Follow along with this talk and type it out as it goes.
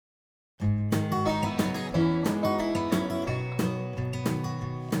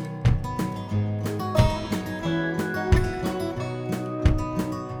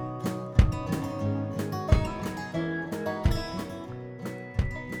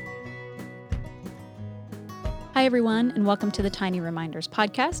Hi, everyone, and welcome to the Tiny Reminders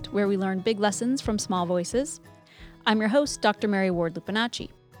podcast, where we learn big lessons from small voices. I'm your host, Dr. Mary Ward Lupinacci.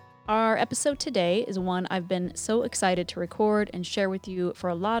 Our episode today is one I've been so excited to record and share with you for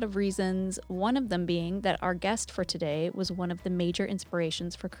a lot of reasons, one of them being that our guest for today was one of the major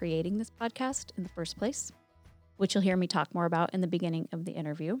inspirations for creating this podcast in the first place, which you'll hear me talk more about in the beginning of the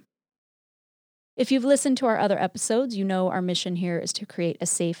interview. If you've listened to our other episodes, you know our mission here is to create a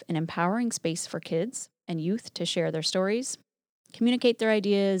safe and empowering space for kids and youth to share their stories, communicate their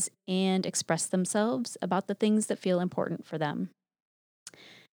ideas, and express themselves about the things that feel important for them.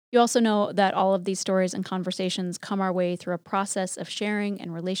 You also know that all of these stories and conversations come our way through a process of sharing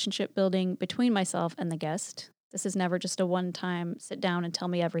and relationship building between myself and the guest. This is never just a one-time sit down and tell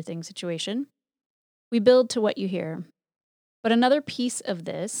me everything situation. We build to what you hear. But another piece of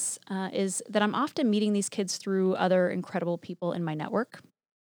this is that I'm often meeting these kids through other incredible people in my network.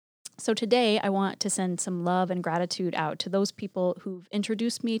 So today, I want to send some love and gratitude out to those people who've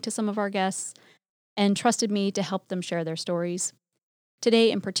introduced me to some of our guests and trusted me to help them share their stories. Today,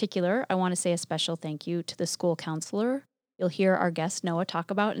 in particular, I want to say a special thank you to the school counselor you'll hear our guest Noah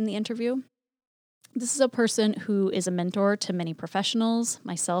talk about in the interview. This is a person who is a mentor to many professionals,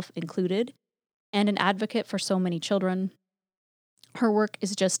 myself included, and an advocate for so many children. Her work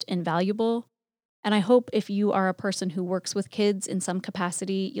is just invaluable. And I hope if you are a person who works with kids in some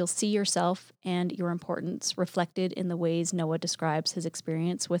capacity, you'll see yourself and your importance reflected in the ways Noah describes his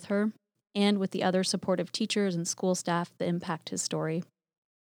experience with her and with the other supportive teachers and school staff that impact his story.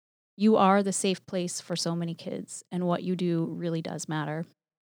 You are the safe place for so many kids, and what you do really does matter.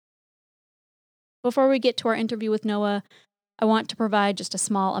 Before we get to our interview with Noah, I want to provide just a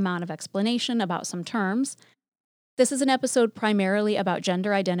small amount of explanation about some terms. This is an episode primarily about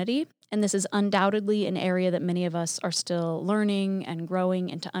gender identity, and this is undoubtedly an area that many of us are still learning and growing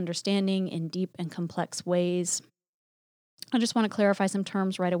into understanding in deep and complex ways. I just want to clarify some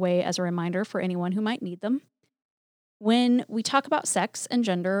terms right away as a reminder for anyone who might need them. When we talk about sex and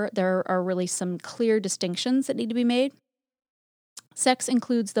gender, there are really some clear distinctions that need to be made. Sex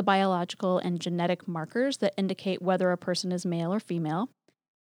includes the biological and genetic markers that indicate whether a person is male or female.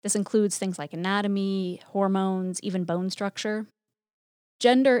 This includes things like anatomy, hormones, even bone structure.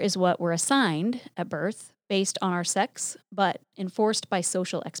 Gender is what we're assigned at birth based on our sex, but enforced by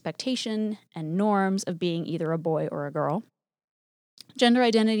social expectation and norms of being either a boy or a girl. Gender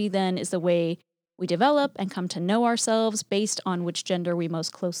identity, then, is the way we develop and come to know ourselves based on which gender we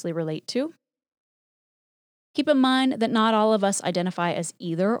most closely relate to. Keep in mind that not all of us identify as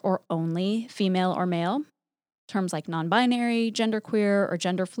either or only female or male. Terms like non-binary, genderqueer, or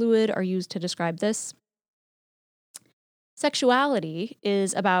gender fluid are used to describe this. Sexuality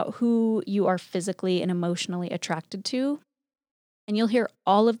is about who you are physically and emotionally attracted to. And you'll hear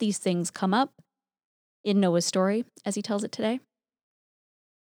all of these things come up in Noah's story as he tells it today.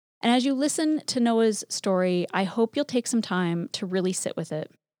 And as you listen to Noah's story, I hope you'll take some time to really sit with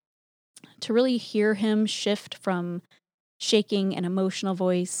it, to really hear him shift from shaking an emotional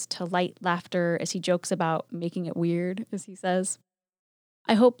voice to light laughter as he jokes about making it weird, as he says.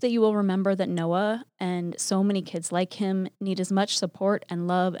 I hope that you will remember that Noah and so many kids like him need as much support and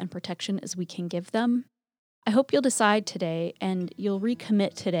love and protection as we can give them. I hope you'll decide today and you'll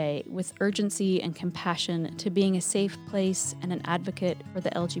recommit today with urgency and compassion to being a safe place and an advocate for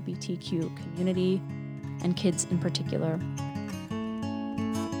the LGBTQ community and kids in particular.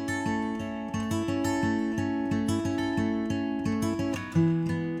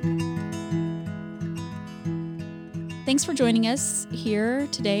 Thanks for joining us here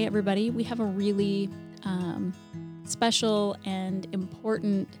today, everybody. We have a really special and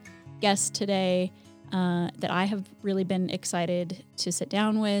important guest today that I have really been excited to sit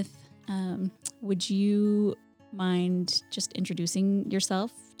down with. Would you mind just introducing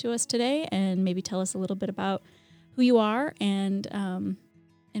yourself to us today and maybe tell us a little bit about who you are and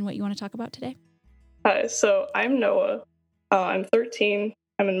what you want to talk about today? Hi, so I'm Noah. I'm 13.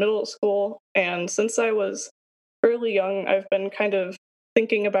 I'm in middle school. And since I was fairly young, I've been kind of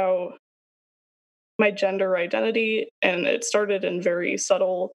thinking about my gender identity. And it started in very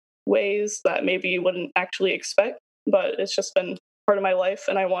subtle ways that maybe you wouldn't actually expect, but it's just been part of my life.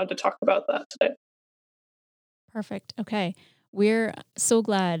 And I wanted to talk about that today. Perfect. Okay. We're so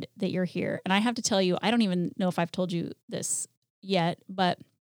glad that you're here. And I have to tell you, I don't even know if I've told you this yet, but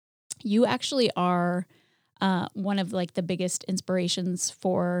you actually are one of like the biggest inspirations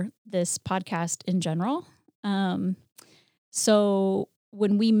for this podcast in general. So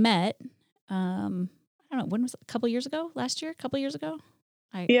when we met, I don't know, when was it? A couple years ago? Last year? A couple years ago?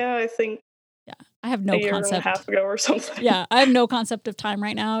 Yeah, I think Yeah. I have a no year and a half concept. ago or something. Yeah. I have no concept of time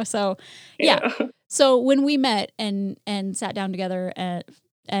right now. So yeah. Yeah. So when we met and sat down together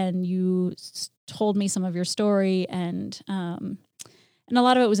and you told me some of your story and a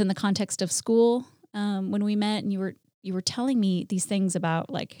lot of it was in the context of school, when we met, and you were telling me these things about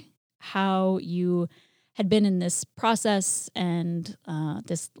like how you had been in this process and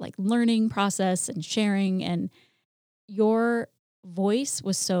this like learning process and sharing, and your voice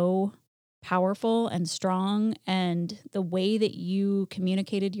was so powerful and strong, and the way that you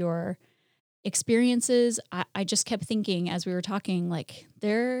communicated your experiences, I just kept thinking as we were talking, like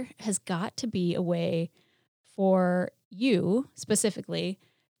there has got to be a way for you specifically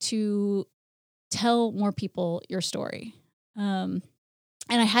to tell more people your story. And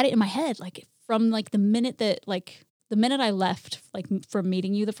I had it in my head, like from like the minute I left, like from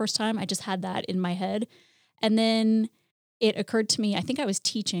meeting you the first time, I just had that in my head. And then it occurred to me, I think I was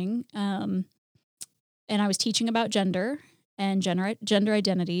teaching, and I was teaching about gender and gender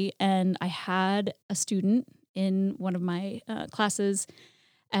identity. And I had a student in one of my classes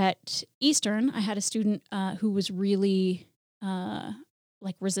at Eastern. I had a student who was really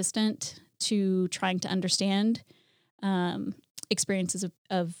like resistant to trying to understand experiences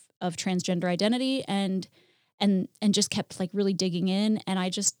of transgender identity and just kept like really digging in. And I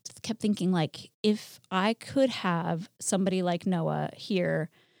just kept thinking, like, if I could have somebody like Noah here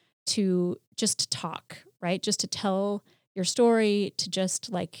to just talk, right? Just to tell your story, to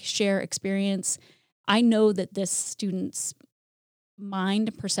just like share experience. I know that this student's mind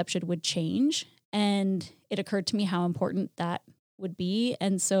and perception would change. And it occurred to me how important that would be.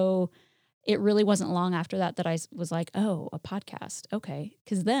 And so it really wasn't long after that that I was like, oh, a podcast. Okay.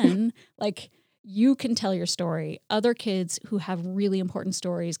 Because then, like, you can tell your story. Other kids who have really important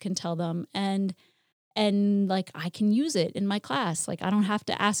stories can tell them. And like, I can use it in my class. Like, I don't have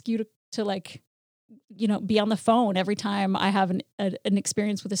to ask you to like, be on the phone every time I have an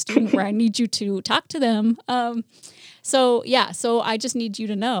experience with a student where I need you to talk to them. So I just need you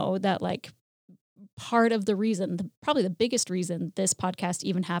to know that like part of the reason, probably the biggest reason this podcast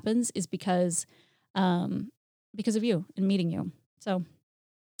even happens is because of you and meeting you. So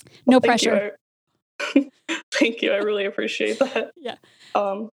no Thank pressure. you. Thank you. I really appreciate that. Yeah.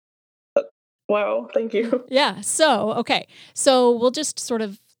 Um, wow. Thank you. Yeah. So, okay. So we'll just sort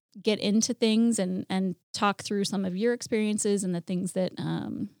of get into things and talk through some of your experiences and the things that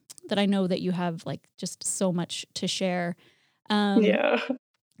that I know that you have like just so much to share. Yeah.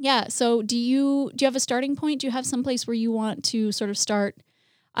 Yeah. So do you have a starting point? Do you have some place where you want to sort of start?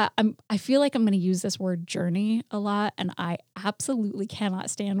 I feel like I'm going to use this word journey a lot, and I absolutely cannot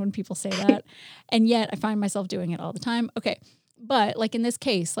stand when people say that. And yet I find myself doing it all the time. Okay. But like in this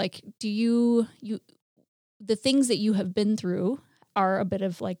case, like the things that you have been through are a bit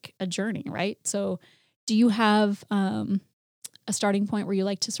of like a journey, right? So do you have a starting point where you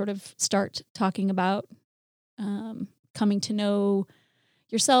like to sort of start talking about coming to know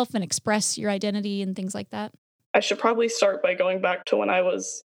yourself and express your identity and things like that? I should probably start by going back to when I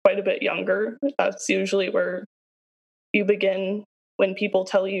was quite a bit younger. That's usually where you begin when people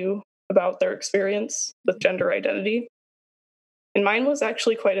tell you about their experience with gender identity. And mine was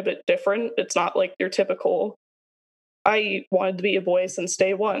actually quite a bit different. It's not like your typical, I wanted to be a boy since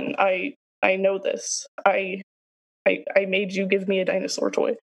day one. I know this. I made you give me a dinosaur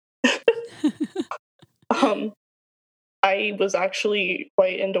toy. um, I was actually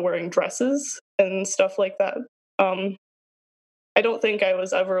quite into wearing dresses and stuff like that. Um, I don't think I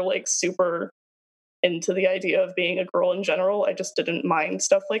was ever like super into the idea of being a girl in general. I just didn't mind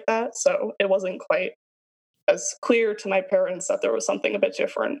stuff like that. So it wasn't quite as clear to my parents that there was something a bit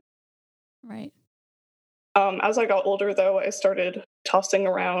different. Right. As I got older, though, I started tossing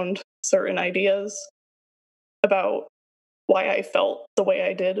around certain ideas about why I felt the way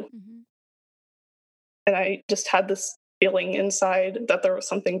I did. Mm-hmm. And I just had this feeling inside that there was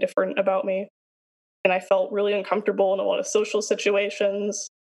something different about me. And I felt really uncomfortable in a lot of social situations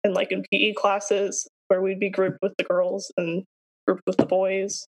and like in PE classes where we'd be grouped with the girls and grouped with the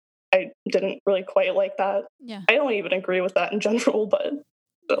boys. I didn't really quite like that. Yeah. I don't even agree with that in general, but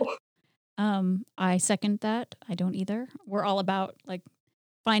still. I second that. I don't either. We're all about like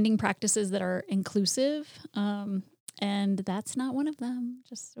finding practices that are inclusive. And that's not one of them.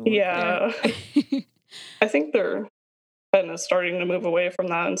 Just so we're Yeah. clear. I think they're kind of starting to move away from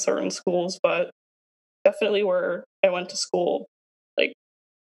that in certain schools, but definitely where I went to school, like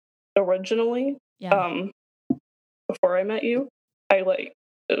originally, Yeah. before I met you, I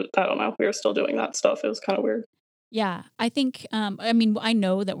don't know, we were still doing that stuff. It was kind of weird. Yeah. I think, I mean, I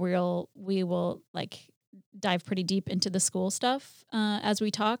know that we will like dive pretty deep into the school stuff as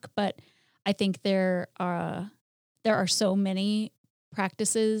we talk, but I think there are so many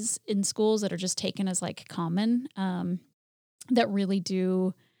practices in schools that are just taken as like common, that really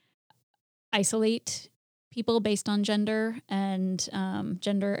do isolate people based on gender and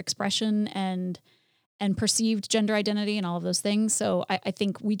gender expression and perceived gender identity and all of those things. So I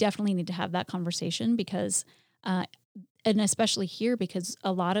think we definitely need to have that conversation because, and especially here, because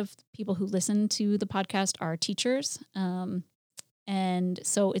a lot of people who listen to the podcast are teachers. And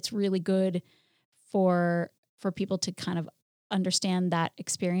so it's really good for people to kind of understand that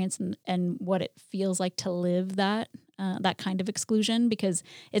experience and what it feels like to live that kind of exclusion, because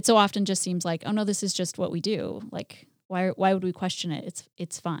it so often just seems like, oh no, this is just what we do. Like, why would we question it?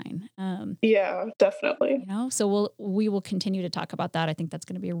 It's fine. Yeah, definitely. So we will continue to talk about that. I think that's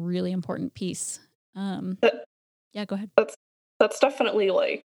going to be a really important piece. That, Yeah, go ahead. that's definitely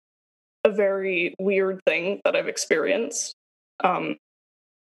like a very weird thing that I've experienced. Um,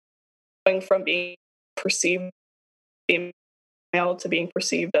 Going from being perceived female to being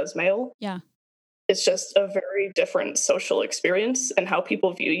perceived as male. Yeah. It's just a very different social experience, and how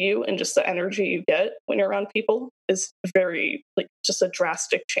people view you and just the energy you get when you're around people is very, like, just a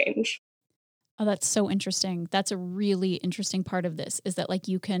drastic change. Oh, that's so interesting. That's a really interesting part of this is that like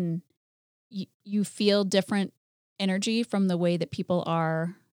you feel different energy from the way that people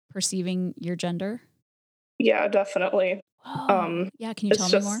are perceiving your gender. Yeah, definitely. Oh, yeah. Can you tell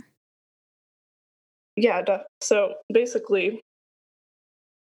It's me just, more? yeah, so basically,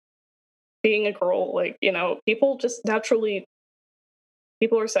 being a girl, like, people just naturally,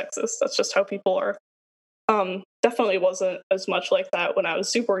 people are sexist. That's just how people are. Definitely wasn't as much like that when I was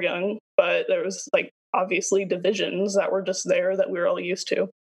super young, but there was like obviously divisions that were just there that we were all used to.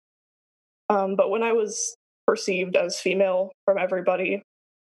 But when I was perceived as female from everybody,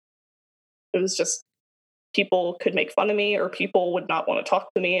 it was just people could make fun of me, or people would not want to talk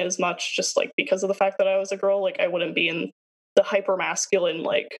to me as much, just like because of the fact that I was a girl. Like, I wouldn't be in the hyper masculine,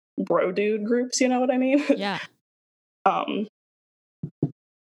 like, bro dude groups, you know what I mean? Yeah. um,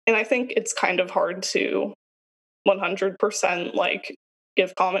 and I think it's kind of hard to 100% like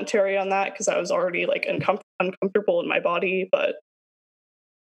give commentary on that because I was already like uncomfortable in my body, but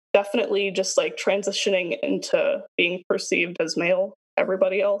definitely just like transitioning into being perceived as male,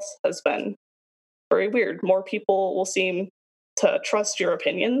 everybody else, has been very weird. More people will seem to trust your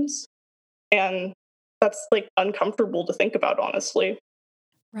opinions, and that's like uncomfortable to think about, honestly.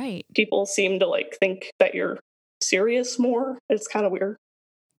 Right. People seem to like think that you're serious more. It's kind of weird.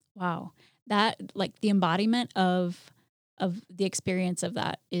 Wow. That like the embodiment of the experience of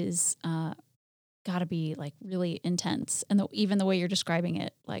that is got to be like really intense. And even the way you're describing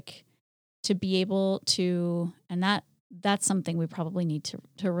it, like to be able to, and that's something we probably need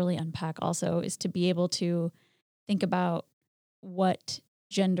to really unpack also, is to be able to think about what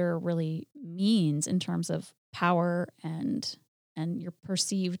gender really means in terms of power and your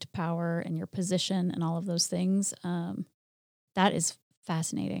perceived power and your position and all of those things. That is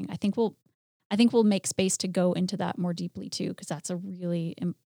fascinating. I think we'll make space to go into that more deeply too, because that's a really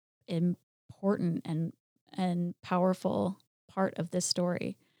important and powerful part of this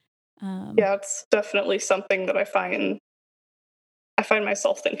story. Yeah, it's definitely something that I find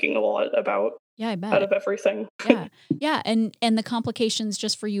myself thinking a lot about Yeah, I out bet. of everything. Yeah. Yeah, and the complications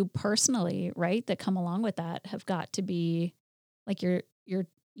just for you personally, right, that come along with that have got to be like you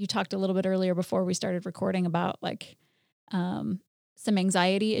talked a little bit earlier before we started recording about like um some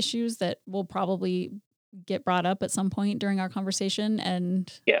anxiety issues that will probably get brought up at some point during our conversation,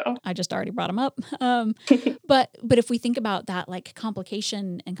 and Yeah. I just already brought them up. But if we think about that like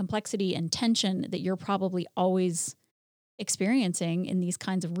complication and complexity and tension that you're probably always experiencing in these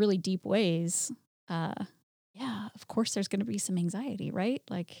kinds of really deep ways, uh, yeah, of course there's going to be some anxiety, right?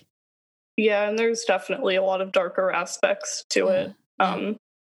 Like, Yeah, and there's definitely a lot of darker aspects to yeah, it. yeah,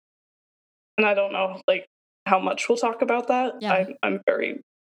 And I don't know, like, how much we'll talk about that. yeah, I'm very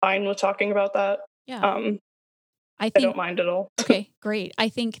fine with talking about that. yeah. Um, I I don't think, mind at all. okay, great. I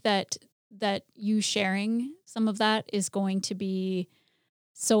think that you sharing some of that is going to be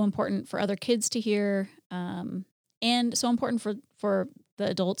so important for other kids to hear, and so important for the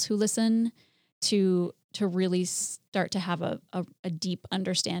adults who listen to really start to have a deep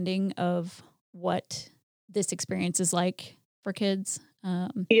understanding of what this experience is like for kids,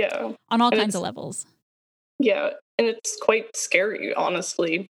 Yeah. on all And kinds of it's levels. yeah, and it's quite scary,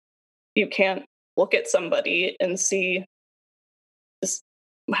 honestly. You can't look at somebody and see just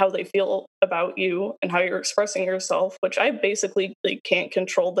how they feel about you and how you're expressing yourself, which I basically like can't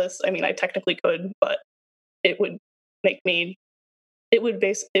control this. I mean, I technically could, but it would make me it would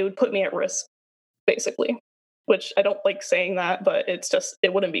put me at risk, basically, which I don't like saying that, but it's just,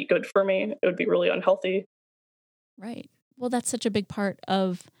 it wouldn't be good for me. It would be really unhealthy. Right. Well, that's such a big part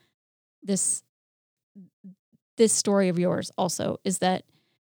of this this story of yours also, is that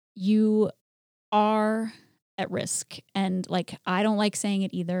you are at risk. And like, I don't like saying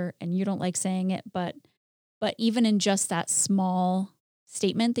it either, and you don't like saying it, but even in just that small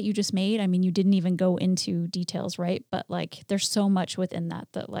statement that you just made, I mean, you didn't even go into details, right? But like, there's so much within that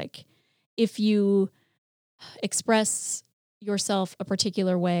like, if you express yourself a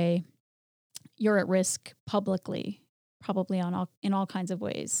particular way, you're at risk publicly, probably in all kinds of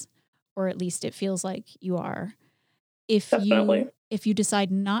ways, or at least it feels like you are. Definitely. If you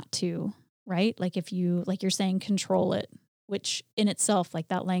decide not to, right? Like if you, like you're saying, control it, which in itself, like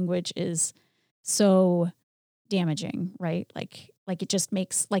that language is so damaging, right? Like it just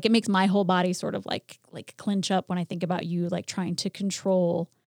makes, like it makes my whole body sort of like clench up when I think about you like trying to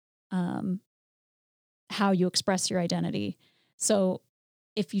control how you express your identity. So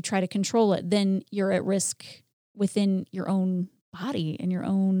if you try to control it, then you're at risk within your own body and your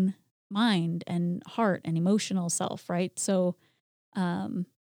own mind and heart and emotional self, right? So the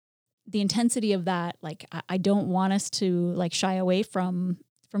intensity of that, like I don't want us to like shy away from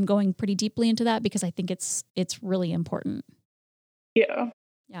going pretty deeply into that, because I think it's really important. Yeah.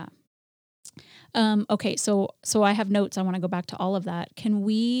 Yeah. Okay, so I have notes. I want to go back to all of that. Can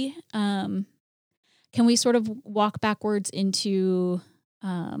we sort of walk backwards into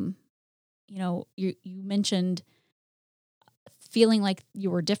you know, you mentioned feeling like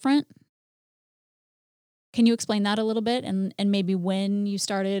you were different. Can you explain that a little bit, and maybe when you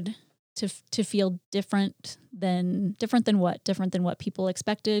started to feel different than what? Different than what people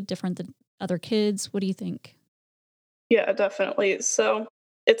expected, different than other kids? What do you think? Yeah, definitely. So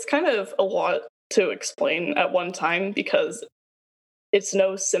it's kind of a lot to explain at one time because it's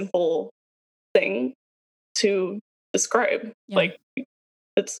no simple thing to describe. Yeah. Like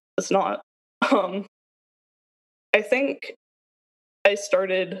it's not. Um I think I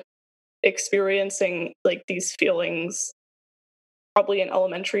started experiencing like these feelings probably in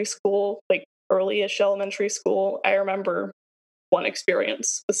elementary school, like early-ish elementary school. I remember one experience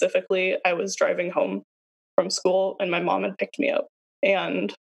specifically. I was driving home from school and my mom had picked me up,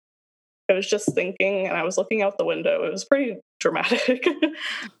 and I was just thinking and I was looking out the window. It was pretty dramatic.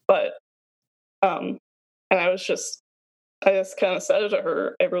 But um and I just kind of said to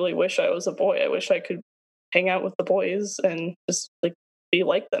her, I really wish I was a boy. I wish I could hang out with the boys and just like be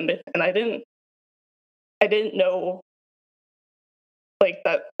like them. And I didn't know like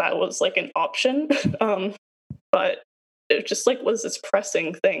that was like an option. But it just like was this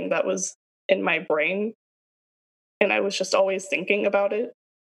pressing thing that was in my brain, and I was just always thinking about it,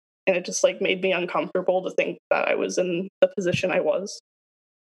 and it just like made me uncomfortable to think that I was in the position I was.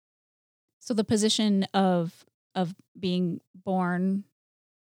 So the position of being born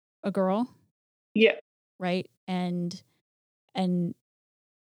a girl, Yeah. right? And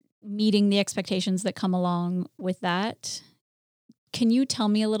meeting the expectations that come along with that. Can you tell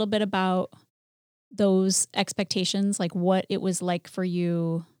me a little bit about those expectations, like what it was like for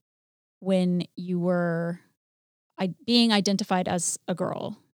you when you were being identified as a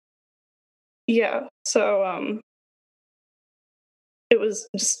girl? Yeah. So it was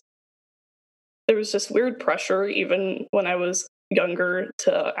just there was just weird pressure even when I was younger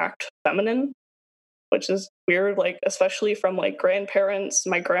to act feminine, which is weird, like especially from like grandparents.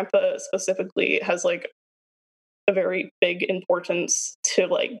 My grandpa specifically has like a very big importance to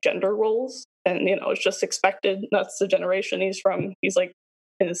like gender roles, and it's just expected. That's the generation he's from. He's like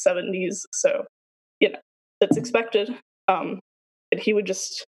in his 70s, so you know it's expected. And he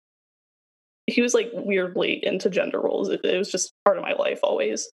was like weirdly into gender roles. It was just part of my life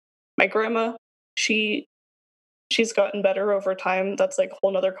always. My grandma, she she's gotten better over time. That's like a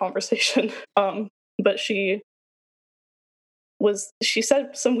whole nother conversation. But she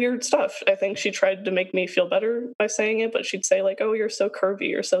said some weird stuff. I think she tried to make me feel better by saying it, but she'd say like, "Oh, you're so curvy,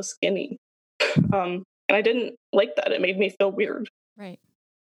 you're so skinny," and I didn't like that. It made me feel weird. Right.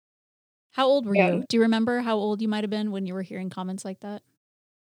 How old were you? And Do you remember how old you might have been when you were hearing comments like that?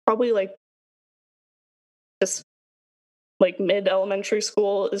 probably like just like mid elementary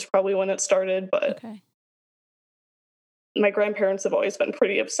school is probably when it started. But Okay. my grandparents have always been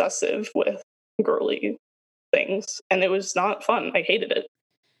pretty obsessive with girly things, and it was not fun. I hated it.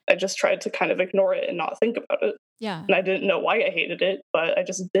 I just tried to kind of ignore it and not think about it. Yeah. And I didn't know why I hated it, but I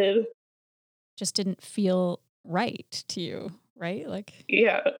just did. Just didn't feel right to you, right? Like,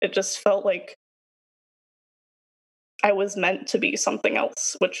 Yeah, it just felt like I was meant to be something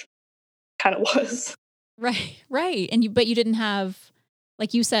else, which kind of was. right, right. And but you didn't have,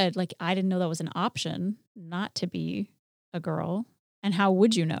 like you said, like I didn't know that was an option. not to be a girl. And how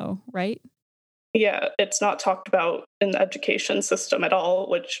would you know, right? Yeah, it's not talked about in the education system at all,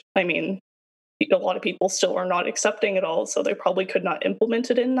 which, I mean, a lot of people still are not accepting at all, so they probably could not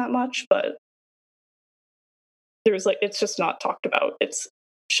implement it in that much, but there's like, it's just not talked about. It's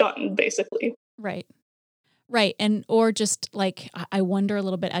shunned, basically. Right. Right. And, or just like, I wonder a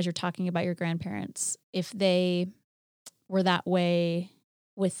little bit as you're talking about your grandparents, if they were that way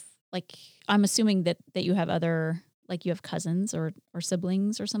with, like, I'm assuming that you have other, like, you have cousins or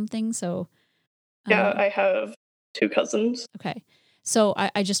siblings or something. So, Yeah, um, I have two cousins. okay. So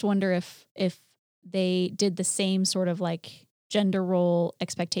I just wonder if they did the same sort of like gender role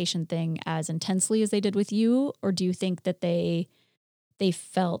expectation thing as intensely as they did with you, or do you think that they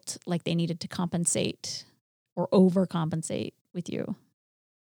felt like they needed to compensate or overcompensate with you?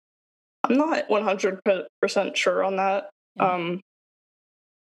 I'm not 100% sure on that. Yeah. Um,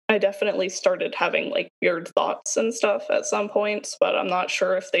 I definitely started having like weird thoughts and stuff at some points, but I'm not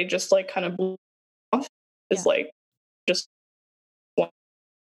sure if they just like kind of blew off. Is Yeah. like just want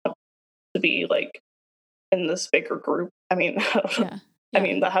to be like in this bigger group. I mean, I don't know. Yeah. I Yeah.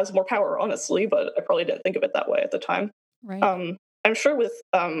 mean, that has more power, honestly, but I probably didn't think of it that way at the time. Right. Um, I'm sure with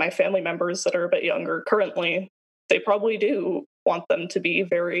my family members that are a bit younger currently, they probably do want them to be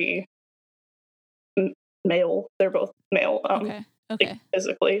very male. They're both male, Okay. like, Okay.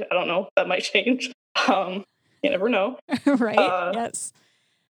 physically. I don't know. That might change. Um, you never know. Right? Uh, Yes.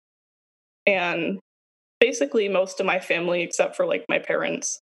 and basically, most of my family, except for like my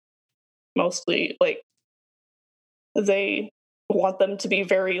parents, mostly like they want them to be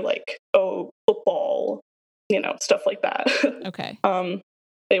very like, oh, football, stuff like that. Okay. um,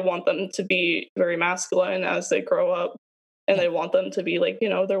 they want them to be very masculine as they grow up, and Yeah. they want them to be like,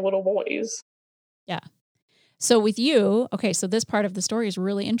 they're little boys. Yeah. So with you, okay, so this part of the story is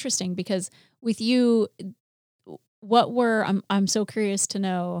really interesting because with you, what were I'm so curious to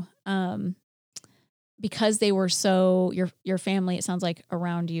know, because they were so your family, it sounds like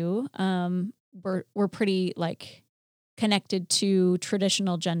around you, were pretty like connected to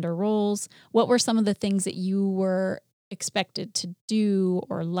traditional gender roles. What were some of the things that you were expected to do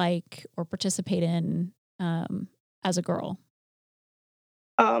or like or participate in as a girl?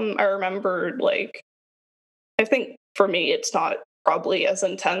 I remembered like, I think for me, it's not probably as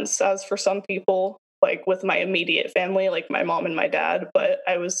intense as for some people, like with my immediate family, like my mom and my dad, but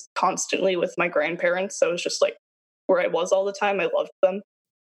I was constantly with my grandparents. So it was just like where I was all the time. I loved them,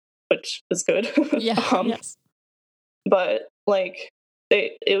 which is good. Yeah. um, Yes. but like,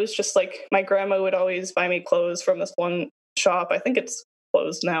 it was just like my grandma would always buy me clothes from this one shop. I think it's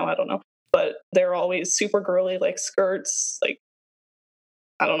closed now. I don't know. But they're always super girly, like skirts, like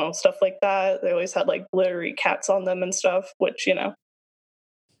I don't know, stuff like that. They always had like glittery cats on them and stuff, which,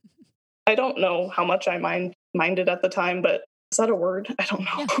 I don't know how much I minded at the time, but is that a word? I don't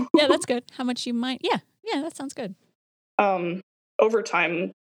Yeah. know. Yeah, that's good. How much you might. Yeah. Yeah, that sounds good. um, Over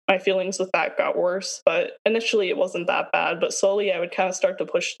time, my feelings with that got worse, but initially it wasn't that bad. But slowly, I would kind of start to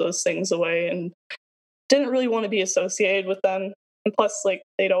push those things away and didn't really want to be associated with them. And plus, like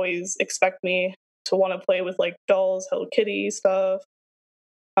they'd always expect me to want to play with like dolls, Hello Kitty stuff.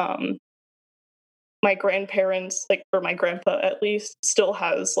 Um, my grandparents, like or my grandpa at least, still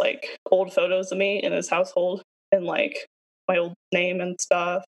has like old photos of me in his household and like my old name and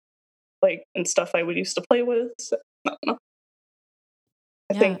stuff, like and stuff I would used to play with. So, I don't know.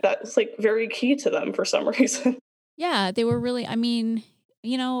 I Yeah. think that's like very key to them for some reason. Yeah, they were really, I mean,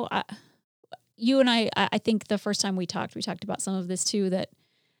 you know, you and I think the first time we talked about some of this too, that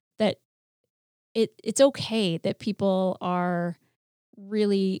it's okay that people are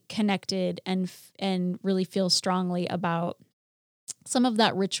really connected and really feel strongly about some of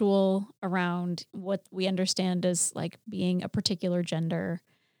that ritual around what we understand as like being a particular gender.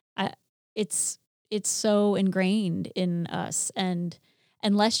 I, it's it's so ingrained in us, and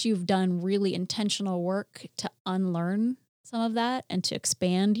unless you've done really intentional work to unlearn some of that and to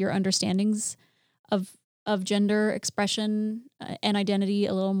expand your understandings of gender expression and identity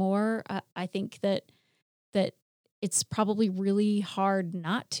a little more, I think that it's probably really hard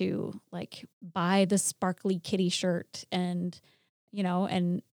not to like buy the sparkly kitty shirt and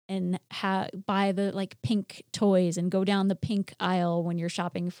buy the like pink toys and go down the pink aisle when you're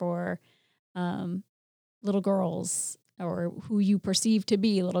shopping for um little girls or who you perceive to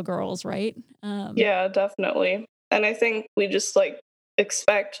be little girls, right? Yeah, definitely. And I think we just like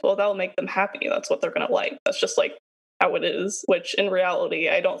expect, well, that'll make them happy. That's what they're gonna like. That's just like how it is. Which in reality,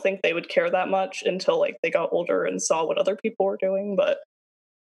 I don't think they would care that much until like they got older and saw what other people were doing. But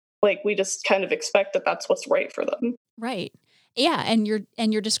like we just kind of expect that that's what's right for them. Right. Yeah, and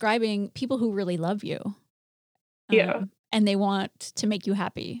you're describing people who really love you. Yeah. and they want to make you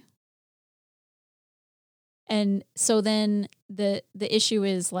happy. And so then the issue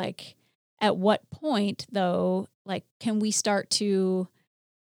is like, at what point though, like, can we start to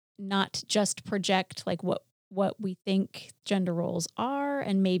not just project like what we think gender roles are,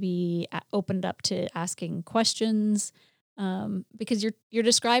 and maybe open it up to asking questions, because you're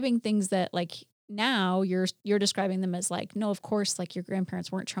describing things that like now you're describing them as like, no, of course, like your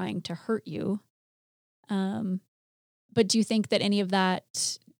grandparents weren't trying to hurt you, um, but do you think that any of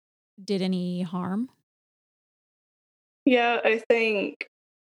that did any harm? Yeah, I think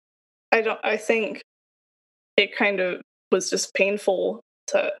it kind of was just painful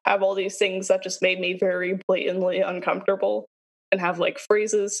to have all these things that just made me very blatantly uncomfortable, and have like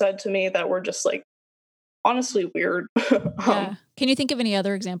phrases said to me that were just like honestly weird. Yeah. Can you think of any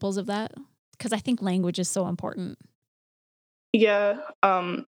other examples of that? Because I think language is so important. Yeah,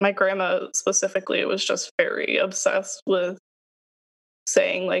 my grandma specifically was just very obsessed with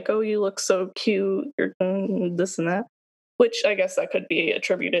saying like, "Oh, you look so cute, you're this and that," which I guess that could be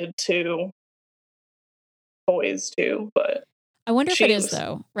attributed to boys too, but I wonder if it she is was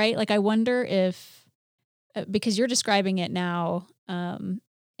though, right? Like I wonder if because you're describing it now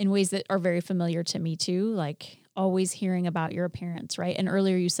in ways that are very familiar to me too, like always hearing about your appearance, right? And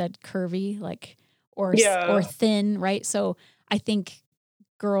earlier you said curvy, like or yeah, thin, right? So I think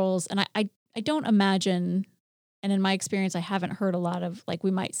girls, and I don't imagine, and in my experience, I haven't heard a lot of like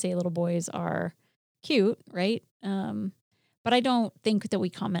we might say little boys are cute, right? But I don't think that we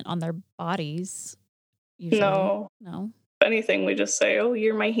comment on their bodies usually. no. No. If anything, we just say, "Oh,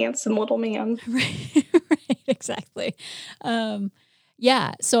 you're my handsome little man." Right, right, exactly. Um,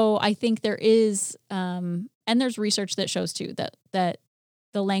 yeah, so I think there is, and there's research that shows too that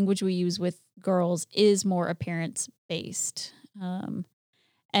the language we use with girls is more appearance based.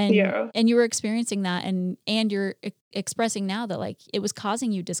 Yeah. And you were experiencing that, and you're expressing now that like it was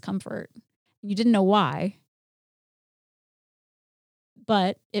causing you discomfort. You didn't know why,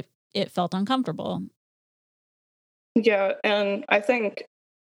 but it felt uncomfortable. Yeah, and I think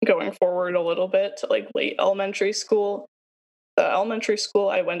going forward a little bit to like late elementary school, the elementary school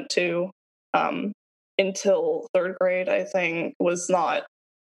I went to um, until third grade, I think, was not,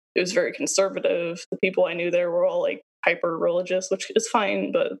 it was very conservative. The people I knew there were all like hyper religious, which is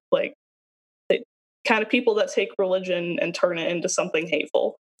fine, but like they kind of people that take religion and turn it into something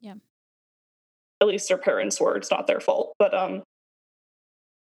hateful. Yeah. At least their parents were, it's not their fault. But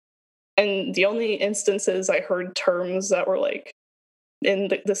and the only instances I heard terms that were like in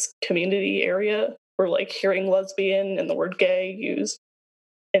this community area were like hearing lesbian and the word gay used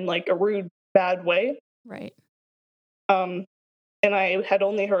in like a rude, bad way. Right. Um, and I had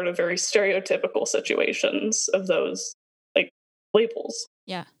only heard of very stereotypical situations of those like labels.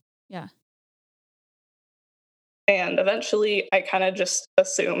 Yeah. Yeah. And eventually I kind of just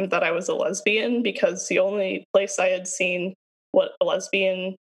assumed that I was a lesbian because the only place I had seen what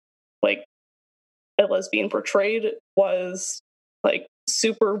like a lesbian portrayed was like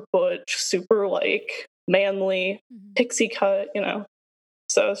super butch, super like manly, Mhm. pixie cut, you know.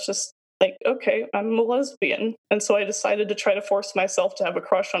 So it's just like, okay, I'm a lesbian. And so I decided to try to force myself to have a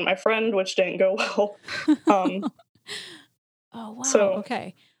crush on my friend, which didn't go well. Um, Oh, wow, so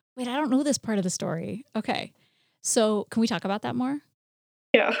okay. Wait, I don't know this part of the story. Okay. So, can we talk about that more?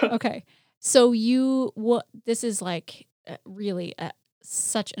 yeah, Okay. So what this is like really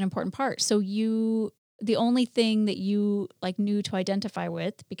such an important part. So the only thing that you like knew to identify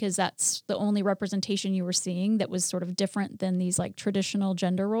with, because that's the only representation you were seeing that was sort of different than these like traditional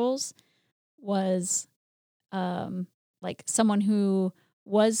gender roles, was um like someone who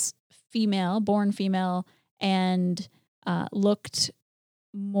was female, born female, and looked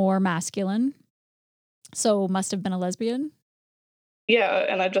more masculine. So must have been a lesbian. yeah.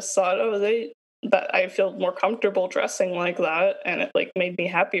 And I just thought, oh, that I feel more comfortable dressing like that. And it like made me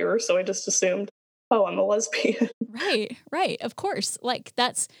happier. So I just assumed, oh, I'm a lesbian. Right, right. Of course. Like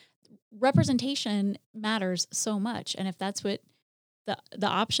that's representation matters so much. And if that's what the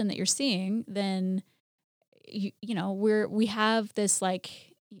option that you're seeing, then you know, we have this like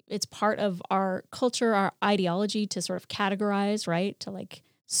it's part of our culture, our ideology to sort of categorize, right? To like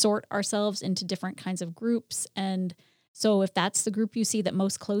sort ourselves into different kinds of groups. And so if that's the group you see that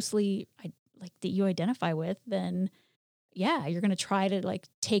most closely like that you identify with, then yeah, you're going to try to like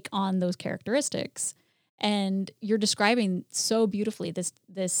take on those characteristics. And you're describing so beautifully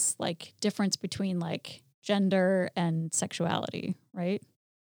this like difference between like gender and sexuality, right?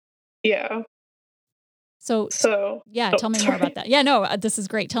 Yeah. So So, yeah, oh, tell me more about sorry. that. Yeah, no, this is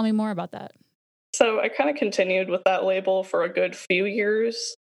great. Tell me more about that. So I kind of continued with that label for a good few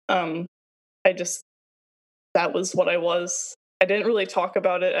years. I just that was what I was. I didn't really talk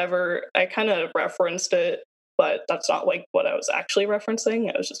about it ever. I kind of referenced it, but that's not like what I was actually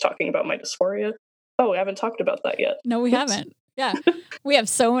referencing. I was just talking about my dysphoria. Oh, we haven't talked about that yet. No, we Oops. haven't. Yeah. We have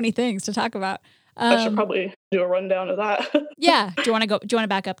so many things to talk about. I should probably do a rundown of that. Yeah. Do you want to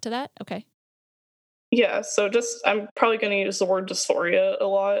back up to that? Okay. Yeah, so I'm probably going to use the word dysphoria a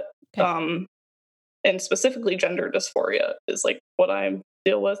lot. Okay. And specifically gender dysphoria is like what I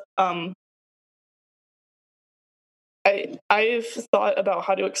deal with. I've thought about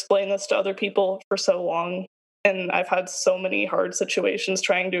how to explain this to other people for so long, and I've had so many hard situations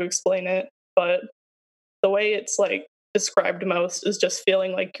trying to explain it, but the way it's like described most is just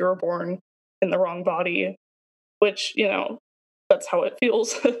feeling like you were born in the wrong body, which, that's how it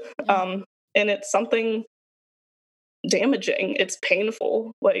feels. Yeah. And it's something damaging. It's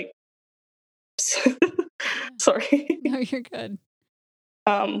painful. Like, sorry. No, you're good.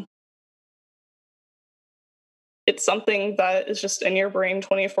 It's something that is just in your brain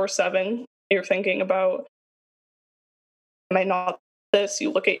 24/7. You're thinking about, am I not this?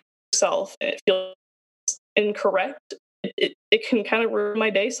 You look at yourself and it feels incorrect. It can kind of ruin my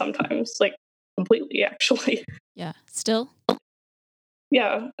day sometimes, like completely, actually. Yeah. Still?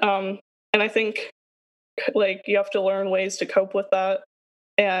 Yeah. And I think like you have to learn ways to cope with that.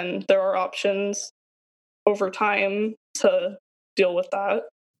 And there are options over time to deal with that.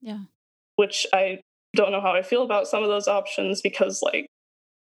 Yeah. Which I don't know how I feel about some of those options, because like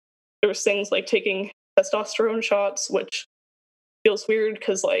there's things like taking testosterone shots, which feels weird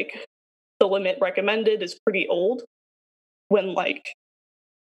because like the limit recommended is pretty old, when like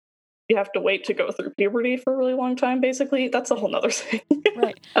you have to wait to go through puberty for a really long time. Basically, that's a whole nother thing.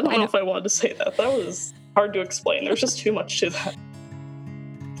 Right. I don't know if I wanted to say that. That was hard to explain. There's just too much to that.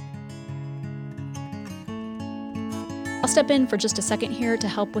 I'll step in for just a second here to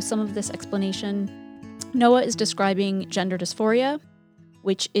help with some of this explanation. Noah is describing gender dysphoria,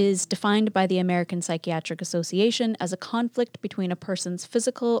 which is defined by the American Psychiatric Association as a conflict between a person's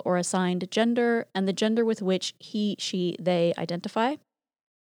physical or assigned gender and the gender with which he, she, they identify.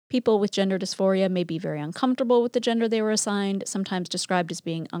 People with gender dysphoria may be very uncomfortable with the gender they were assigned, sometimes described as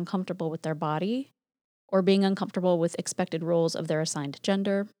being uncomfortable with their body, or being uncomfortable with expected roles of their assigned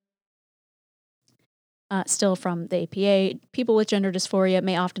gender. Still from the APA, people with gender dysphoria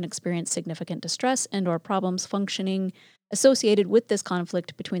may often experience significant distress and/or problems functioning associated with this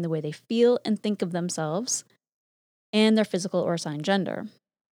conflict between the way they feel and think of themselves and their physical or assigned gender.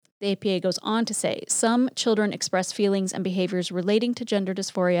 The APA goes on to say, some children express feelings and behaviors relating to gender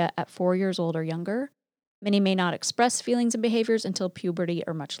dysphoria at 4 years old or younger. Many may not express feelings and behaviors until puberty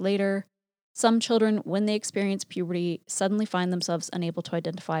or much later. Some children, when they experience puberty, suddenly find themselves unable to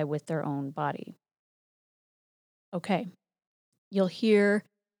identify with their own body. Okay. You'll hear,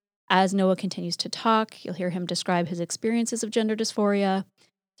 as Noah continues to talk, you'll hear him describe his experiences of gender dysphoria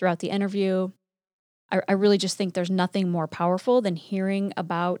throughout the interview. I really just think there's nothing more powerful than hearing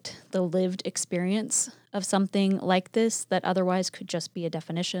about the lived experience of something like this that otherwise could just be a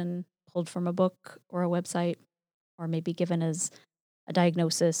definition pulled from a book or a website, or maybe given as a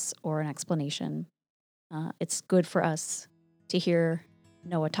diagnosis or an explanation. It's good for us to hear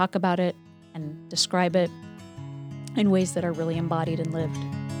Noah talk about it and describe it in ways that are really embodied and lived.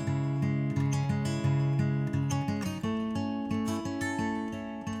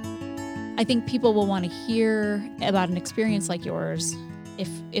 I think people will want to hear about an experience like yours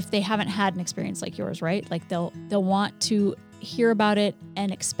if they haven't had an experience like yours, right? Like they'll want to hear about it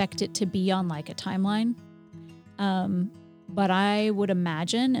and expect it to be on like a timeline. But I would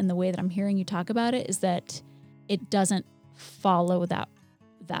imagine, and the way that I'm hearing you talk about it, is that it doesn't follow that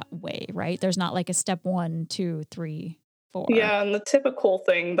way, right? There's not like a step 1, 2, 3, 4. Yeah, and the typical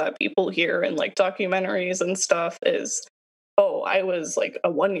thing that people hear in like documentaries and stuff is, oh, I was like a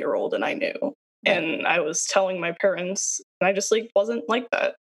 1-year-old and I knew. Right. And I was telling my parents, and I just like wasn't like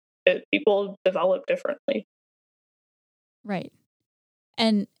that. People develop differently. Right.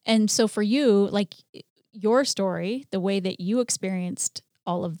 And so for you, like your story, the way that you experienced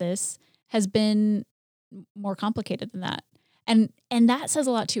all of this has been more complicated than that. And that says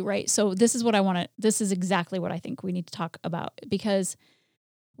a lot too, right? So this is exactly what I think we need to talk about, because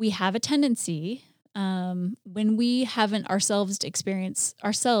we have a tendency, when we haven't ourselves experienced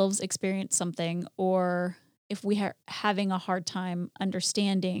something, or if we are having a hard time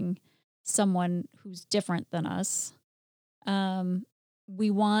understanding someone who's different than us, we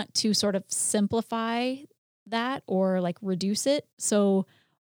want to sort of simplify that or like reduce it. So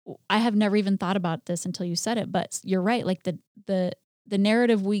I have never even thought about this until you said it, but you're right. Like the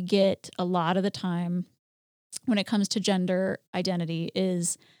narrative we get a lot of the time when it comes to gender identity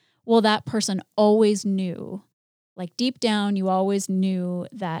is, well, that person always knew, like deep down, you always knew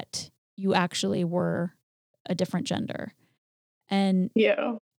that you actually were a different gender. And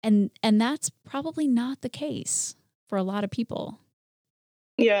Yeah. and that's probably not the case for a lot of people.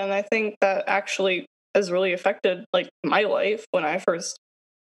 Yeah, and I think that actually has really affected like my life when I first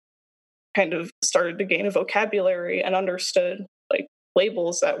kind of started to gain a vocabulary and understood like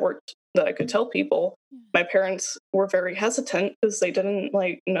labels that worked that I could tell people. My parents were very hesitant because they didn't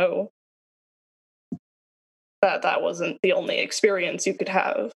like know that that wasn't the only experience you could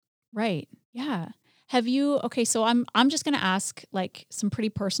have. Right. Yeah. Have you okay, so I'm just going to ask like some pretty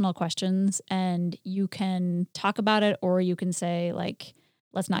personal questions and you can talk about it or you can say like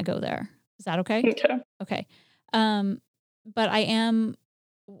let's not go there. Is that okay? Okay. Okay. Um but I'm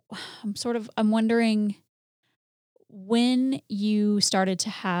wondering when you started to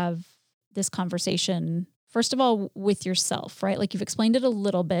have this conversation, first of all, with yourself, right? Like you've explained it a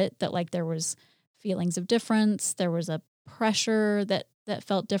little bit that like there was feelings of difference, there was a pressure that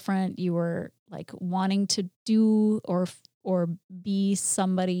felt different. You were like wanting to do or be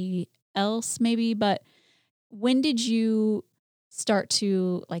somebody else maybe, but when did you start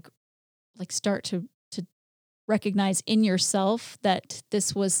to start to recognize in yourself that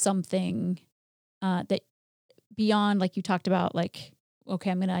this was something that beyond like you talked about like okay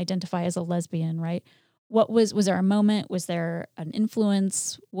I'm going to identify as a lesbian, right? Was there a moment, was there an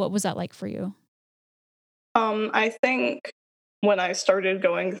influence, what was that like for you? I think when I started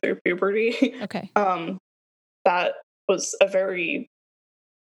going through puberty, Okay. that was a very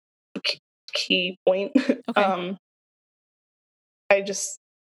key point. Okay. I just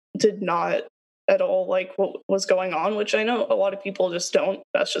did not at all like what was going on, which I know a lot of people just don't.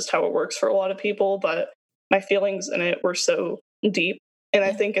 That's just how it works for a lot of people. But my feelings in it were so deep. And I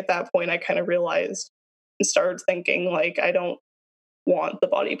Yeah. think at that point, I kind of realized and started thinking, like, I don't want the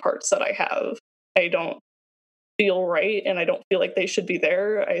body parts that I have. I don't feel right. And I don't feel like they should be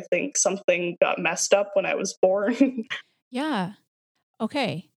there. I think something got messed up when I was born. Yeah.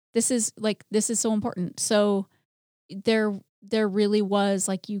 Okay. This is so important. So there really was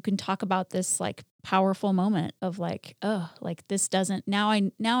like you can talk about this like powerful moment of like, oh, like this doesn't now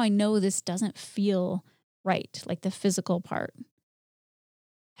I know this doesn't feel right, like the physical part.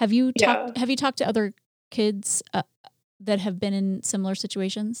 Yeah. Have you talked to other kids that have been in similar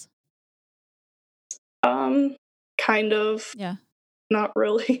situations? Um, kind of, Yeah. not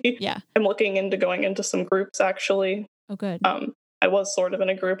really. Yeah. I'm looking into going into some groups actually. Oh, good. Um, I was sort of in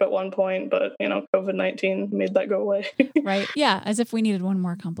a group at one point, but COVID-19 made that go away. Right. Yeah. As if we needed one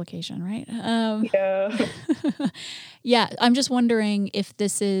more complication, right? Yeah. Yeah. I'm just wondering if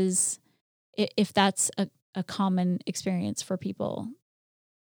if that's a common experience for people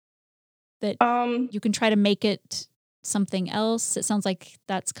that Um, you can try to make it something else. It sounds like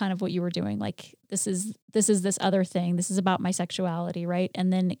that's kind of what you were doing. Like this is this other thing. This is about my sexuality, right?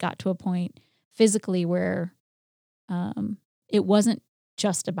 And then it got to a point physically where um it wasn't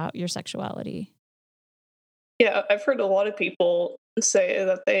just about your sexuality. yeah, I've heard a lot of people say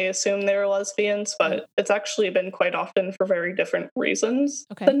that they assume they're lesbians, Yeah. but it's actually been quite often for very different reasons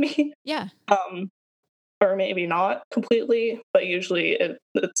Okay. than me. Yeah. Um, or maybe not completely, but usually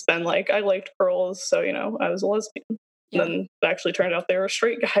it's been like I liked girls, so I was a lesbian. And Yeah. then it actually turned out they were a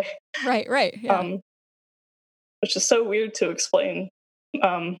straight guy, Right, right. Yeah. um, which is so weird to explain.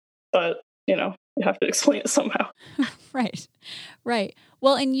 But you have to explain it somehow. Right. Right.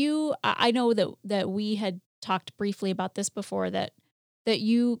 Well, and I know that we had talked briefly about this before that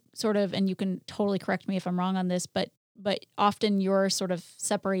you sort of, and you can totally correct me if I'm wrong on this, but often you're sort of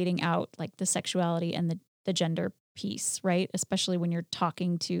separating out like the sexuality and the gender piece, right? Especially when you're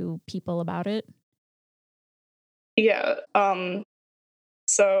talking to people about it. Yeah.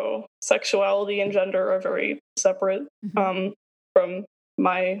 So sexuality and gender are very separate Hmm. um, from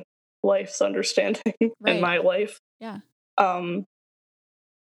my life's understanding and Right. my life. Yeah. Um,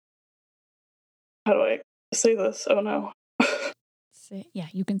 how do I say this? Oh no. Yeah,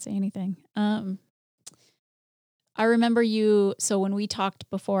 you can say anything. I remember you, so when we talked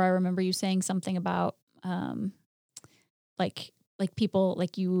before, I remember you saying something about um like people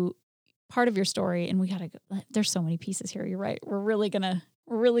like you part of your story, and we gotta go, there's so many pieces here. You're right. We're really gonna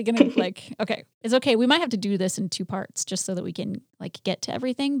like okay. It's okay. We might have to do this in two parts just so that we can like get to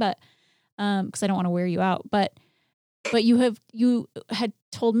everything, but because I don't want to wear you out. But you had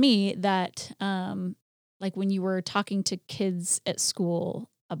told me that like when you were talking to kids at school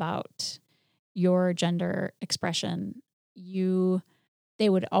about your gender expression, they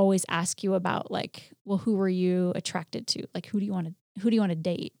would always ask you about like, well, who were you attracted to? Like, who do you want to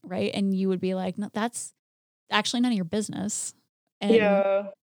date? Right. And you would be like, no, that's actually none of your business. And, Yeah.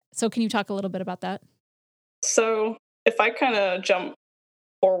 So can you talk a little bit about that? So if I kind of jump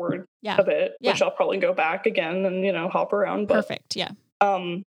forward Yeah. a bit, Yeah. which I'll probably go back again and, hop around. But Perfect. Yeah.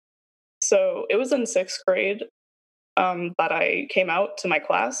 um, so it was in sixth grade that I came out to my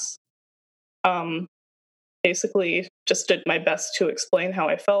class. Um, Basically, just did my best to explain how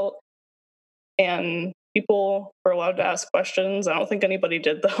I felt, and people were allowed to ask questions. I don't think anybody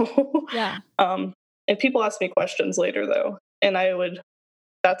did though. Yeah. And people asked me questions later though, and I would.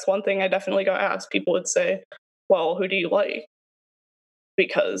 That's one thing I definitely got asked. People would say, "Well, who do you like?"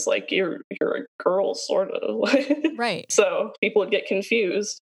 Because like you're a girl, sort of. Right. So people would get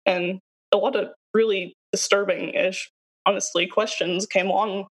confused, and a lot of really disturbing-ish, honestly, questions came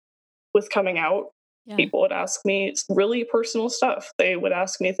along with coming out. Yeah. People would ask me really personal stuff. They would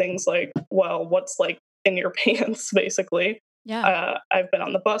ask me things like, well, what's like in your pants, basically. Yeah. I've been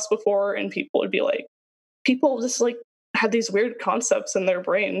on the bus before, and people would be like, people just like had these weird concepts in their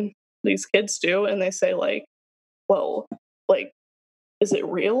brain, these kids do, and they say, like, well, like, is it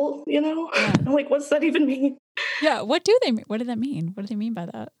real? Yeah. I'm like, what's that even mean? Yeah. What do they mean? What do they mean? What do they mean by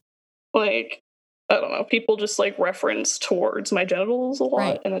that? Like, I don't know. People just like reference towards my genitals a lot,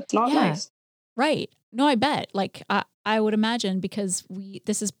 Right. and it's not Yeah. nice. Right. No, I bet. Like I would imagine, because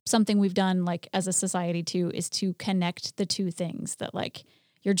this is something we've done like as a society too, is to connect the two things, that like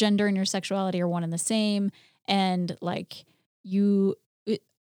your gender and your sexuality are one and the same. And like you,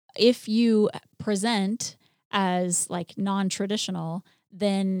 if you present as like non-traditional,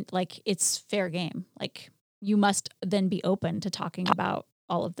 then like it's fair game. Like you must then be open to talking about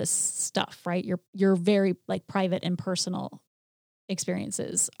all of this stuff, right? Your very like private and personal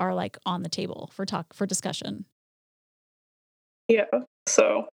experiences are like on the table for discussion. Yeah.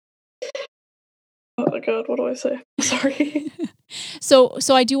 So, oh my god, what do I say? Sorry. So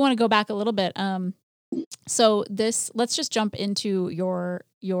I do want to go back a little bit. So let's just jump into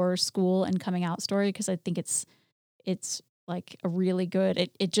your school and coming out story, because I think it's like a really good,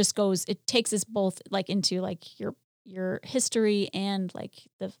 it takes us both like into like your history and like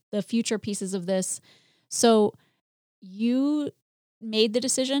the future pieces of this. So you made the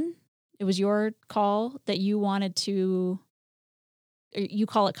decision. It was your call that you wanted to, you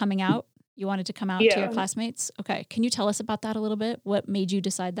call it coming out. You wanted to come out to your Yeah. classmates. Okay. Can you tell us about that a little bit? What made you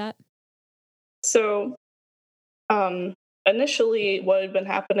decide that? So, um, initially, what had been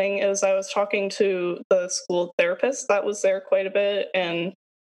happening is I was talking to the school therapist that was there quite a bit, and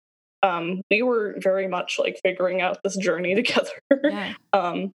we were very much like figuring out this journey together. Yeah.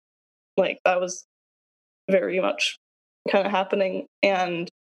 um, like that was very much kind of happening, and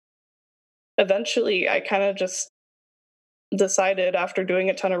eventually, I kind of just decided after doing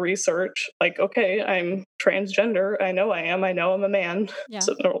a ton of research, like, okay, I'm transgender. I know I am. I know I'm a man, Yeah.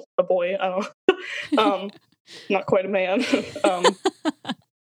 so no, a boy. I don't know. Not quite a man.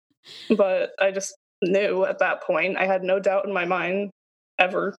 But I just knew at that point. I had no doubt in my mind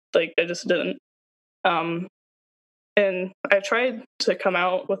ever. Like I just didn't. Um, and I tried to come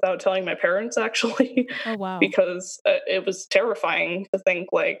out without telling my parents actually, Oh wow. because it was terrifying to think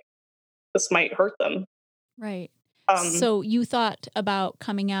like this might hurt them. Right. Um, So you thought about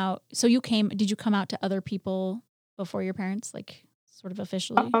coming out. So did you come out to other people before your parents, like sort of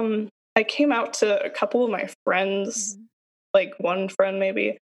officially? I came out to a couple of my friends, Mhm. like one friend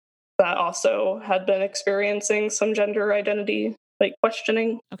maybe, that also had been experiencing some gender identity like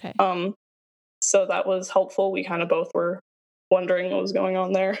questioning. Okay. Um, so that was helpful. We kind of both were wondering what was going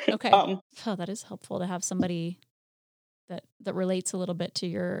on there. Okay. Oh, that is helpful to have somebody that relates a little bit to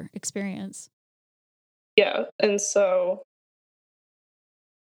your experience. Yeah, and so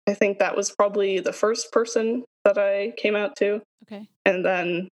I think that was probably the first person that I came out to, Okay. and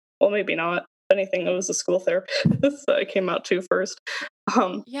then, well, maybe not. If anything, it was a school therapist that I came out to first.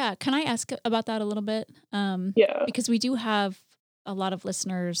 Um, Yeah. Can I ask about that a little bit? yeah, Because we do have a lot of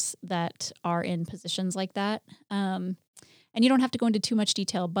listeners that are in positions like that. And you don't have to go into too much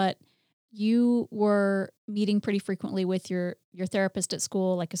detail, but you were meeting pretty frequently with your therapist at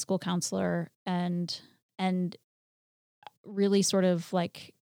school, like a school counselor, and really sort of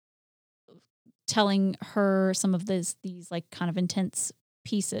like telling her some of these like kind of intense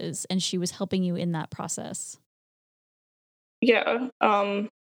pieces, and she was helping you in that process. yeah.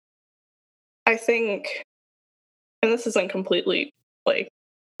 I think, and this isn't completely like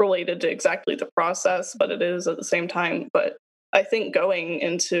related to exactly the process, but it is at the same time. But I think going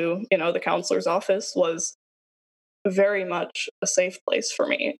into, the counselor's office was very much a safe place for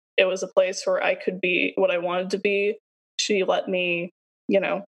me. It was a place where I could be what I wanted to be. She let me, you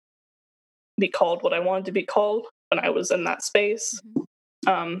know, be called what I wanted to be called when I was in that space.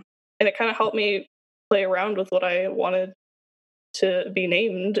 Mhm. And it kind of helped me play around with what I wanted to be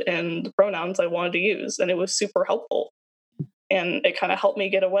named and the pronouns I wanted to use. And it was super helpful. And it kind of helped me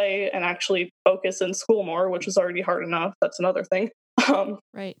get away and actually focus in school more, which was already hard enough. That's another thing.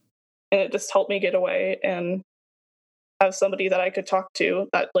 Right. And it just helped me get away and have somebody that I could talk to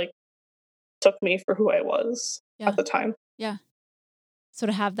that like took me for who I was at the time. Yeah. So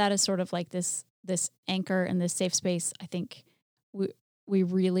to have that as sort of like this anchor and this safe space, I think we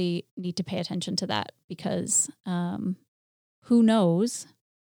really need to pay attention to that, because who knows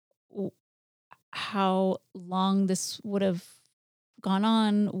how long this would have gone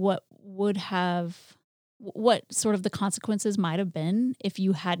on, what sort of the consequences might have been if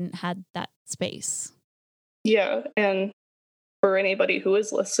you hadn't had that space. Yeah. And for anybody who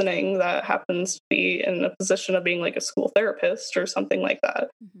is listening that happens to be in a position of being like a school therapist or something like that,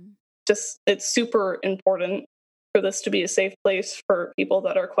 just it's super important for this to be a safe place for people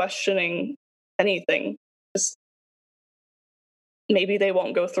that are questioning anything. Just maybe they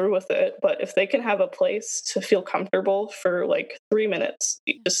won't go through with it, but if they can have a place to feel comfortable for like 3 minutes,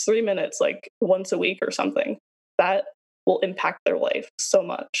 just 3 minutes, like once a week or something, that will impact their life so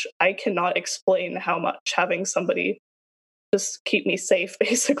much. I cannot explain how much having somebody just keep me safe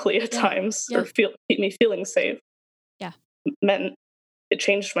basically at times, or keep me feeling safe, meant it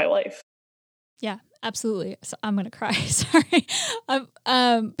changed my life. Yeah, absolutely. So I'm going to cry. Sorry.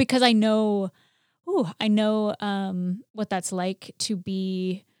 Because I know what that's like to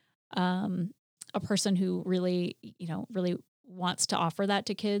be a person who really, really wants to offer that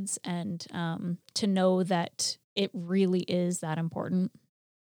to kids, and to know that it really is that important.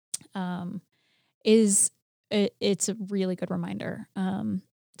 It's a really good reminder.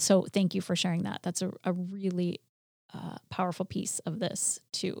 So thank you for sharing that. That's a really powerful piece of this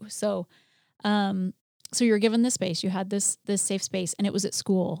too. So you were given this space, you had this safe space, and it was at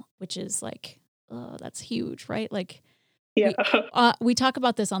school, which is like, oh, that's huge, right? Like, we talk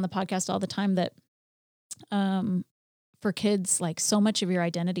about this on the podcast all the time, that for kids, like, so much of your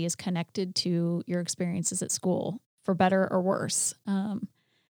identity is connected to your experiences at school, for better or worse.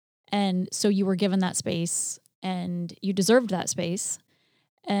 And so you were given that space, and you deserved that space,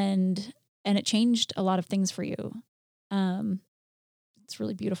 and it changed a lot of things for you. It's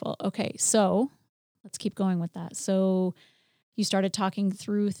really beautiful. Okay, so let's keep going with that. So you started talking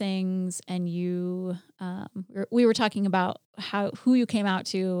through things, and we were talking about who you came out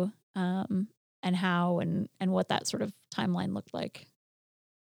to, and how and what that sort of timeline looked like.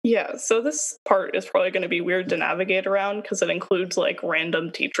 Yeah, so this part is probably going to be weird to navigate around because it includes like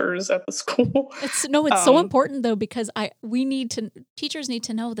random teachers at the school. It's so important though, because teachers need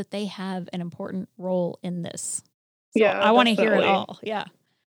to know that they have an important role in this. So I want to hear it all. Yeah.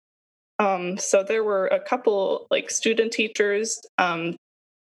 So there were a couple like student teachers.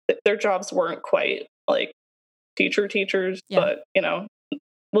 Their jobs weren't quite like teachers, but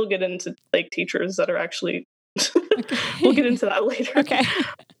we'll get into like teachers that are actually. We'll get into that later. Okay.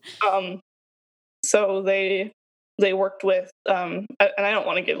 So they worked with, and I don't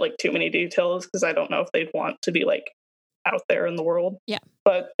want to give like too many details because I don't know if they'd want to be like out there in the world. Yeah.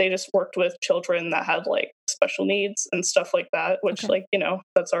 But they just worked with children that had like special needs and stuff like that, which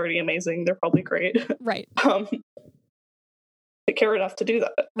that's already amazing. They're probably great. Right. They care enough to do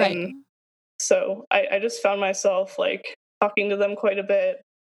that. Right. And so I just found myself like talking to them quite a bit.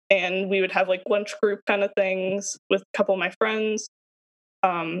 And we would have like lunch group kind of things with a couple of my friends,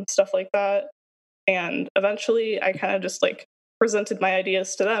 stuff like that. And eventually I kind of just like presented my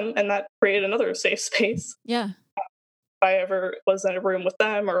ideas to them, and that created another safe space. Yeah. If I ever was in a room with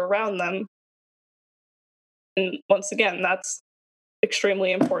them or around them. And once again, that's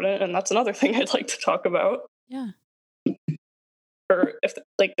extremely important. And that's another thing I'd like to talk about. Yeah. Or if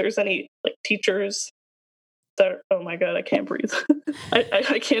like there's any like teachers that, oh my God, I can't breathe.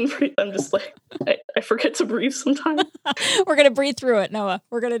 I can't breathe. I'm just like, I forget to breathe sometimes. We're going to breathe through it, Noah.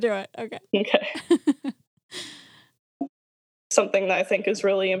 We're going to do it. Okay. Okay. Something that I think is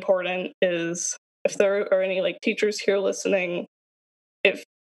really important is if there are any like teachers here listening, if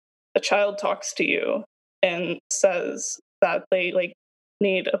a child talks to you and says that they like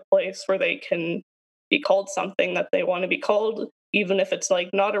need a place where they can be called something that they want to be called, even if it's like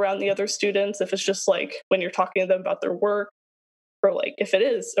not around the other students, if it's just like when you're talking to them about their work, or like if it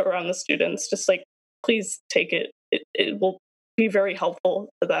is around the students, just like please take it. It will be very helpful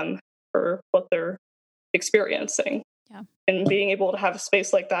to them for what they're experiencing. Yeah. And being able to have a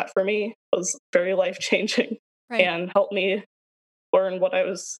space like that for me was very life-changing. Right. And helped me learn what I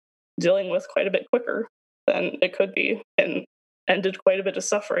was dealing with quite a bit quicker than it could be, and ended quite a bit of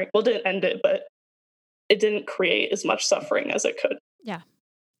suffering. Well, didn't end it, but it didn't create as much suffering as it could. Yeah.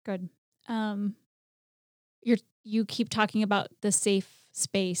 Good. you keep talking about the safe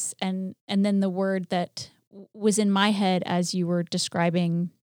space, and then the word that was in my head as you were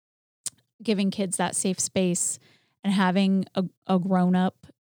describing giving kids that safe space and having a grown up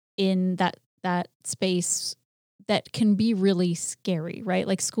in that space that can be really scary, right?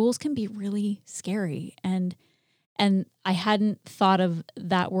 Like schools can be really scary, and I hadn't thought of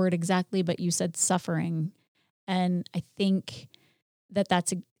that word exactly, but you said suffering, and I think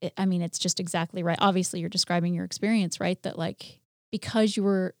that's I mean, it's just exactly right. Obviously, you're describing your experience, right? That like because you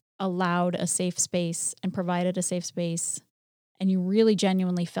were allowed a safe space and provided a safe space, and you really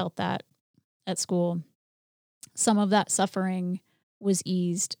genuinely felt that at school, some of that suffering was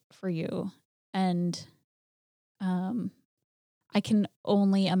eased for you. And I can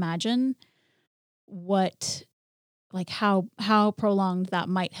only imagine what, like how prolonged that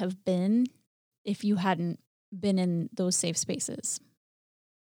might have been if you hadn't been in those safe spaces.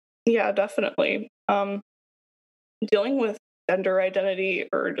 Yeah, definitely. Dealing with gender identity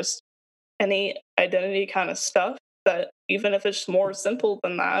or just any identity kind of stuff that even if it's more simple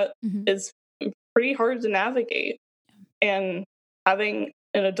than that Mm-hmm. is pretty hard to navigate. And having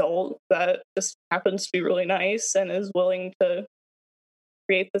an adult that just happens to be really nice and is willing to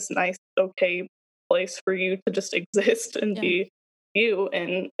create this nice, okay place for you to just exist and Yeah. be you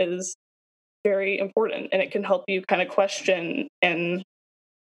and is very important. And it can help you kind of question and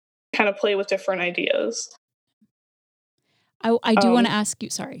kind of play with different ideas. I do want to ask you,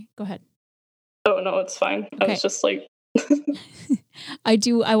 sorry, go ahead. Oh, no, it's fine. I Okay. was just like,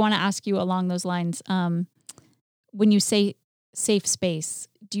 I want to ask you along those lines. When you say safe space,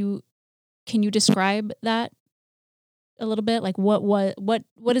 can you describe that a little bit? Like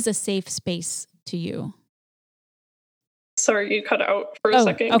what is a safe space to you? sorry, you cut out for a Oh,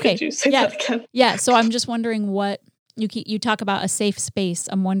 second. okay. Could you say Yeah. that again? Yeah. So I'm just wondering what you talk about a safe space.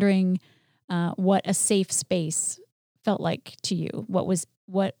 I'm wondering what a safe space felt like to you. What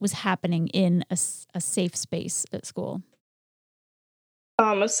was happening in a safe space at school?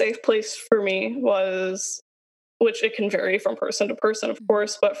 A safe place for me was, which it can vary from person to person, of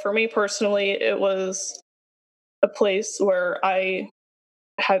course, but for me personally, it was a place where I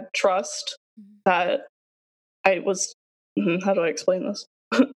had trust that I was. How do I explain this?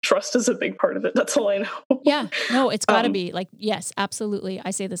 Trust is a big part of it. That's all I know. Yeah. No, it's got to um, be like, yes, absolutely.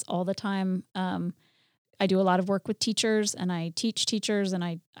 I say this all the time. I do a lot of work with teachers, and I teach teachers, and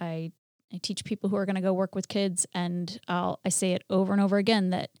I teach people who are going to go work with kids. And I say it over and over again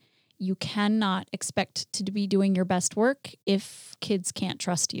that you cannot expect to be doing your best work if kids can't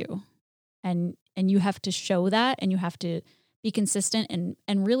trust you. And you have to show that, and you have to be consistent,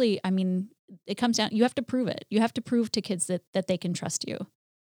 and really, I mean, it comes down, you have to prove it. You have to prove to kids that they can trust you.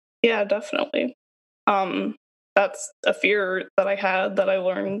 yeah, definitely. Um, that's a fear that I had that I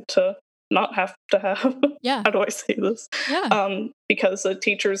learned to not have to have. Yeah. How do I say this? Yeah. Because the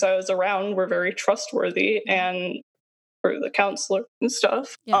teachers I was around were very trustworthy, and for the counselor and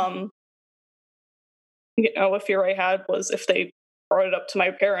stuff. Yeah. A fear I had was if they brought it up to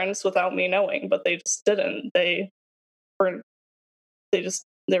my parents without me knowing, but they just didn't. Were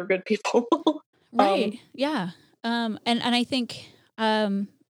they're good people. um, Right. Yeah. And I think,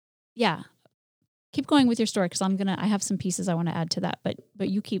 yeah, keep going with your story, because I have some pieces I want to add to that, but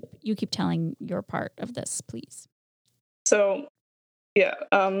you keep telling your part of this, please. so yeah.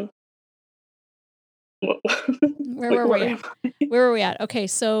 Where Wait, were we where at? am I? Where were we at? Okay.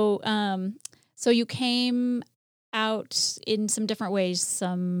 So you came out in some different ways,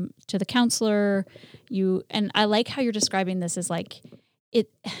 some to the counselor, and I like how you're describing this as like it,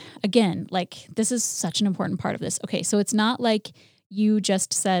 again, like this is such an important part of this. Okay. So it's not like you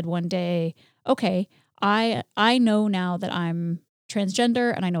just said one day, okay, I know now that I'm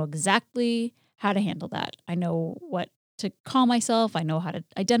transgender, and I know exactly how to handle that. I know what to call myself. I know how to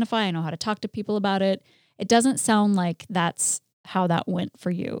identify. I know how to talk to people about it. It doesn't sound like that's how that went for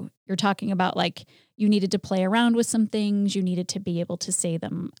you. You're talking about like you needed to play around with some things. You needed to be able to say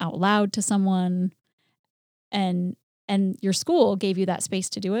them out loud to someone, and your school gave you that space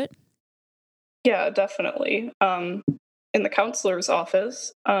to do it. Yeah, definitely. In the counselor's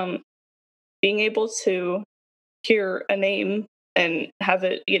office, being able to hear a name and have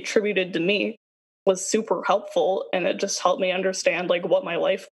it be attributed to me was super helpful, and it just helped me understand like what my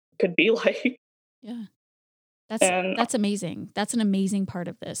life could be like. Yeah. That's And that's amazing. That's an amazing part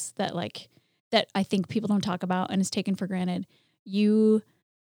of this that I think people don't talk about and is taken for granted. You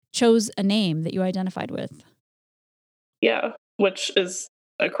chose a name that you identified with. yeah, which is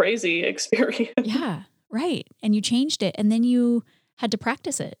a crazy experience. Yeah, right. And you changed it, and then you had to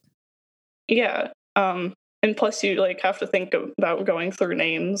practice it. Yeah. And plus you like have to think about going through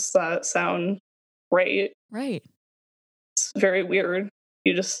names that sound right. Right. It's very weird.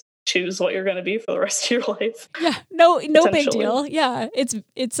 You just choose what you're going to be for the rest of your life, Yeah. No big potentially. deal. Yeah.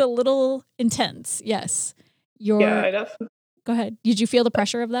 It's a little intense. Yes. Yeah, Your I def Go ahead. Did you feel the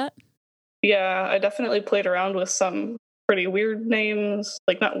pressure of that? yeah, I definitely played around with some pretty weird names,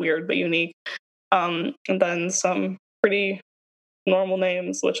 like not weird but unique. And then some pretty normal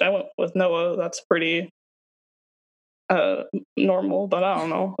names, which I went with Noah. That's pretty uh normal, but I don't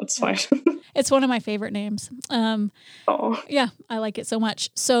know. It's Yeah. fine. It's one of my favorite names. Oh, Yeah, I like it so much.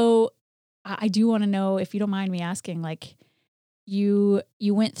 So I do want to know, if you don't mind me asking, like you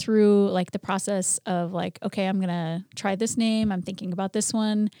went through like the process of like, okay, I'm gonna try this name. I'm thinking about this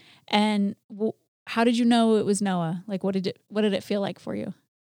one, and how did you know it was Noah? Like, what did it feel like for you?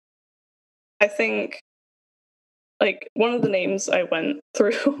 I think like one of the names I went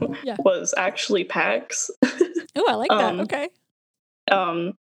through Yeah. was actually Pax. Oh, I like that. um, Okay.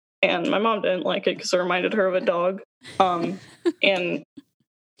 um, and my mom didn't like it because it reminded her of a dog. And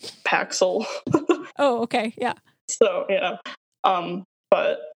Paxel. Oh, okay. Yeah. So yeah.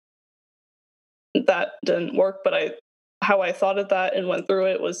 But that didn't work. But how I thought of that and went through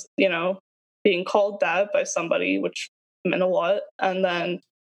it was, being called dad by somebody, which meant a lot. And then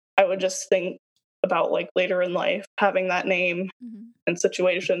I would just think about like later in life having that name Mhm. and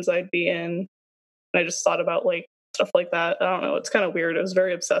situations I'd be in. And I just thought about like stuff like that. I don't know. It's kind of weird. It was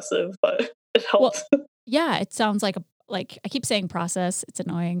very obsessive, but it Well, helped. yeah, it sounds like I keep saying process. It's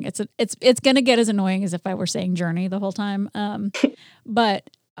annoying. It's gonna get as annoying as if I were saying journey the whole time. But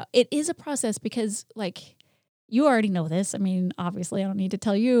it is a process because like you already know this. I mean, obviously, I don't need to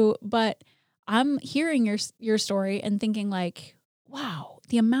tell you, but I'm hearing your story and thinking like, wow,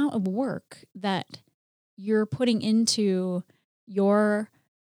 the amount of work that you're putting into your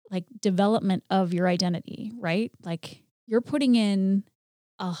like development of your identity, right? Like you're putting in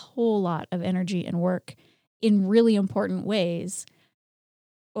a whole lot of energy and work in really important ways.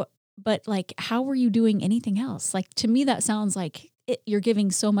 Bu- But like, how were you doing anything else? Like to me, that sounds like you're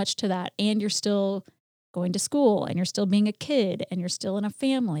giving so much to that, and you're still going to school, and you're still being a kid, and you're still in a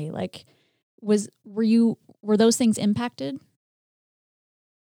family. Like, were those things impacted?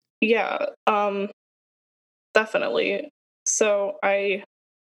 Yeah, definitely. So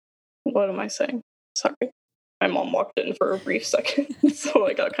what am I saying? Sorry. My mom walked in for a brief second, so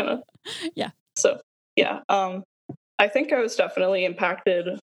I got kind of Yeah. so yeah. I think I was definitely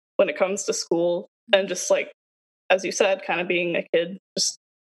impacted when it comes to school and Mhm. just like as you said, kind of being a kid, just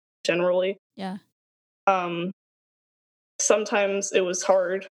generally. Yeah. Um, Sometimes it was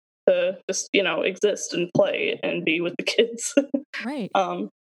hard to just exist and play and be with the kids. Right. um,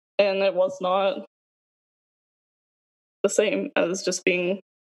 and it was not the same as just being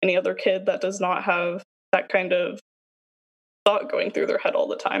any other kid that does not have that kind of thought going through their head all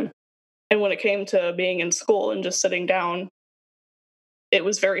the time. And when it came to being in school and just sitting down, it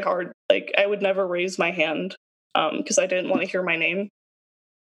was very hard. Like I would never raise my hand because I didn't want to hear my name,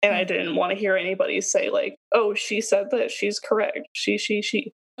 and I Oh, didn't want to hear anybody say like, "Oh, she said that she's correct. She,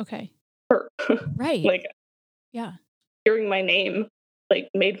 okay. her." Right. Like Yeah. hearing my name like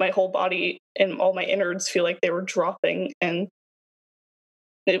made my whole body and all my innards feel like they were dropping, and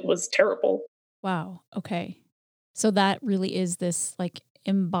it was terrible. Wow. Okay. So that really is this like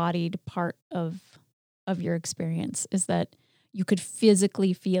embodied part of your experience, is that you could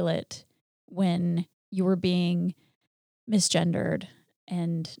physically feel it when you were being misgendered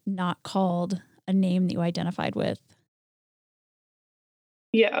and not called a name that you identified with.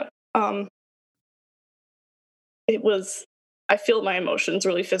 Yeah. Um, it was. I feel my emotions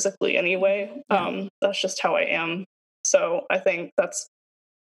really physically Mhm. anyway. Yeah. That's just how I am. So I think that's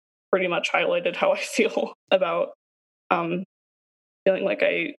pretty much highlighted how I feel about um, feeling like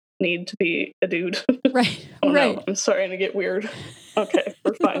I need to be a dude. Right. Oh no, Right. I'm starting to get weird. Okay,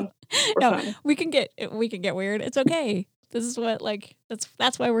 we're fine. We're No, fine. we can get weird. It's okay. This is what like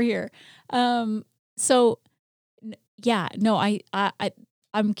that's why we're here. So yeah, no,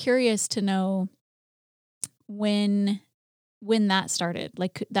 I'm curious to know when when that started,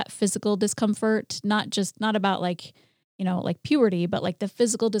 like that physical discomfort, not about like, like puberty, but like the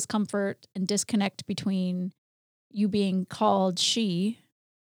physical discomfort and disconnect between you being called she.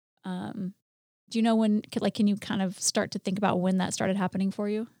 Um, do you know when, like, can you kind of start to think about when that started happening for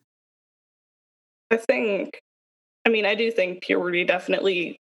you? I think. I mean, I do think puberty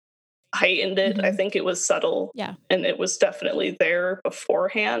definitely heightened it. I Hmm. think it was subtle, Yeah. and it was definitely there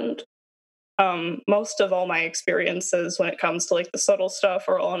beforehand. Most of all my experiences when it comes to like the subtle stuff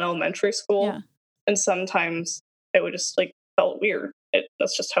are all in elementary school, Yeah. and sometimes it would just like felt weird.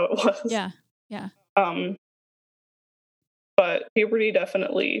 That's just how it was. Yeah. Yeah. Um, but puberty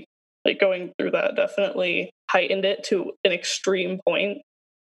definitely. like going through that definitely heightened it to an extreme point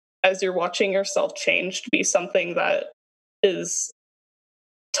as you're watching yourself change to be something that is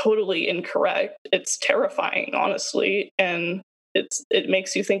totally incorrect. It's terrifying, honestly, and it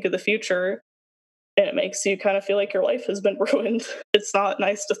makes you think of the future, and it makes you kind of feel like your life has been ruined. It's not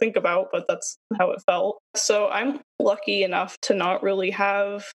nice to think about, but that's how it felt. So I'm lucky enough to not really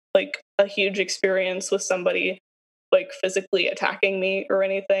have like a huge experience with somebody like physically attacking me or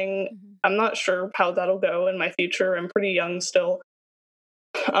anything. Mm-hmm. I'm not sure how that'll go in my future. I'm pretty young still.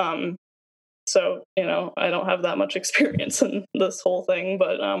 Um, so, I don't have that much experience in this whole thing,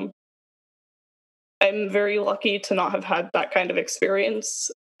 but I'm very lucky to not have had that kind of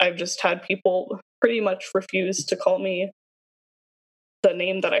experience. I've just had people pretty much refuse to call me the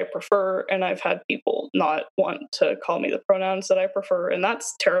name that I prefer, and I've had people not want to call me the pronouns that I prefer, and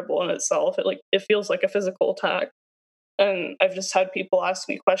that's terrible in itself. It feels like a physical attack. And I've just had people ask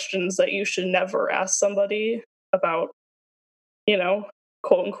me questions that you should never ask somebody about,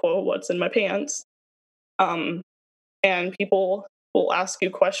 quote unquote, what's in my pants. And people will ask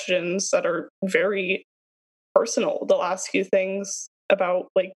you questions that are very personal. They'll ask you things about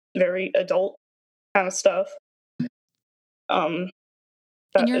like very adult kind of stuff. And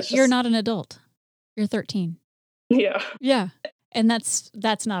That you're is you're just, not an adult. You're 13. yeah. Yeah. And that's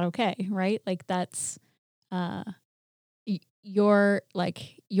not okay, right? Like that's uh your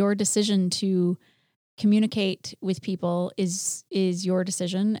decision to communicate with people is your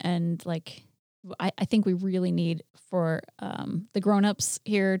decision, and like I think we really need for the grown-ups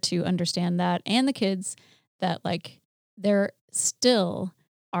here to understand that, and the kids, that like there still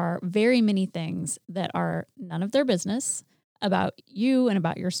are very many things that are none of their business about you and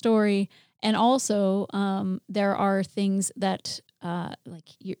about your story. And also there are things that like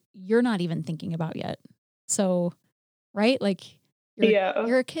you're not even thinking about yet. So, right? Like Yeah.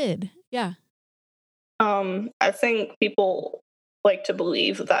 you're a kid. Yeah. I think people like to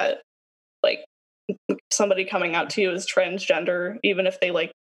believe that like somebody coming out to you as transgender, even if they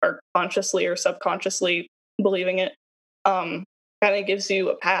like are consciously or subconsciously believing it, kind of gives you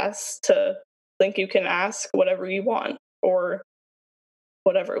a pass to think you can ask whatever you want or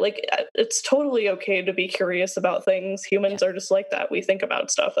whatever. Like it's totally okay to be curious about things. Humans are just like that. We think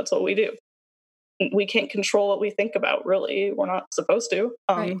about stuff. That's what we do. We can't control what we think about, really. We're not supposed to.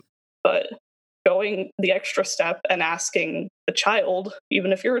 Right. But going the extra step and asking a child,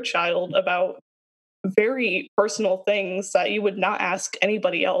 even if you're a child, about very personal things that you would not ask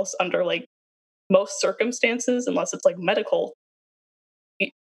anybody else under like most circumstances, unless it's like medical.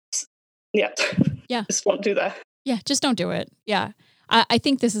 Yeah. Yeah. Just won't do that. Yeah. Just don't do it. Yeah. I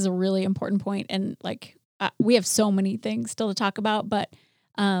think this is a really important point, and like we have so many things still to talk about, but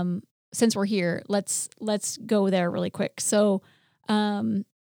since we're here, let's go there really quick. So,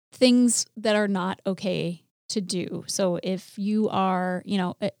 things that are not okay to do. So if you are,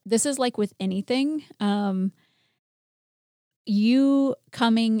 this is like with anything, you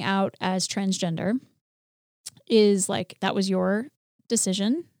coming out as transgender is like, that was your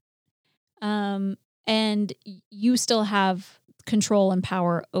decision. And you still have control and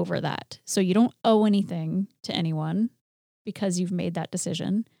power over that. So you don't owe anything to anyone because you've made that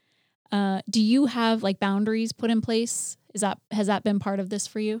decision. Do you have like boundaries put in place? Has that been part of this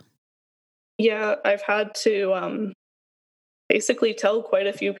for you? Yeah, I've had to basically tell quite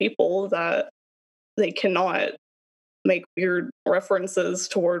a few people that they cannot make weird references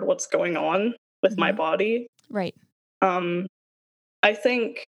toward what's going on with my body. Right. I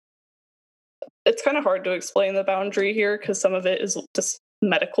think it's kind of hard to explain the boundary here because some of it is just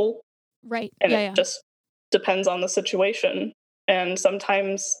medical. Right. And Yeah. it just depends on the situation. And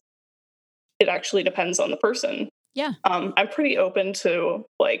sometimes it actually depends on the person. Yeah. I'm pretty open to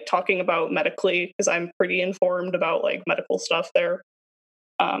like talking about medically because I'm pretty informed about like medical stuff there.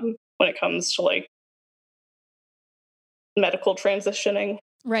 When it comes to like medical transitioning.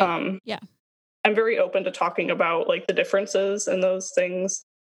 Right. Yeah. I'm very open to talking about like the differences in those things.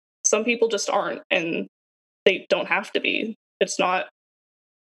 Some people just aren't, and they don't have to be. It's not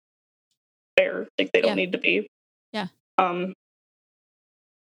fair. Like they don't need to be. Yeah.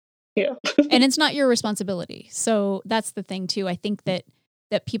 Yeah. And it's not your responsibility. So that's the thing too. I think that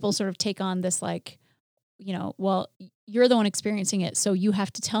people sort of take on this like, well, you're the one experiencing it, so you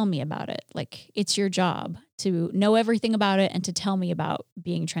have to tell me about it. Like it's your job to know everything about it and to tell me about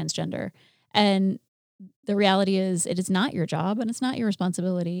being transgender. And the reality is it is not your job and it's not your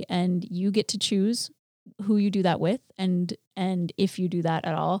responsibility, and you get to choose who you do that with and if you do that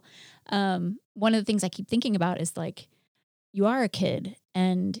at all. One of the things I keep thinking about is like, you are a kid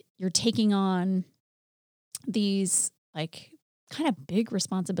and you're taking on these like kind of big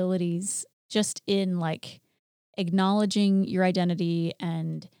responsibilities just in like acknowledging your identity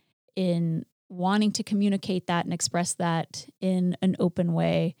and in wanting to communicate that and express that in an open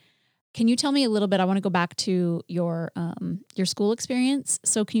way. Can you tell me a little bit? I want to go back to your school experience.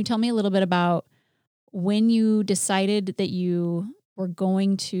 So can you tell me a little bit about when you decided that you were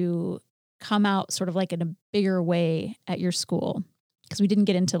going to come out sort of like in a bigger way at your school? Because we didn't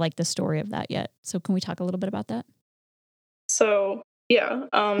get into like the story of that yet. So can we talk a little bit about that? So yeah,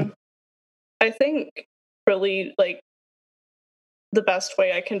 I think really like the best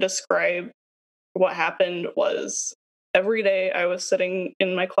way I can describe what happened was every day I was sitting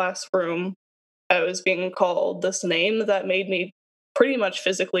in my classroom, I was being called this name that made me pretty much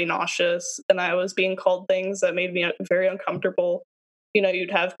physically nauseous, and I was being called things that made me very uncomfortable. You know,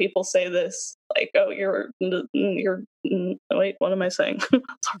 you'd have people say this like, "Oh, wait, what am I saying?"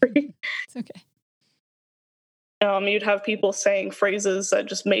 Sorry. It's okay. You'd have people saying phrases that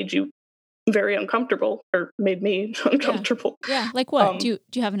just made you very uncomfortable or made me uncomfortable. Yeah. Like what? Um, Do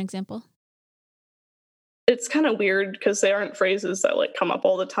you have an example? it's kind of weird because they aren't phrases that like come up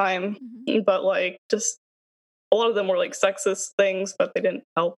all the time, Hmm. but like just a lot of them were like sexist things, but they didn't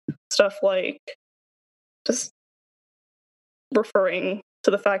help. Stuff like just referring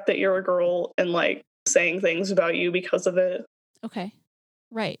to the fact that you're a girl and like saying things about you because of it. Okay.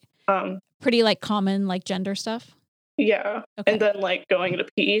 Right. Um, Pretty like common like gender stuff. yeah. Okay. And then like going to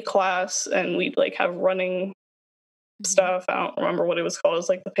PE class and we'd like have running stuff. I don't remember what it was called. It was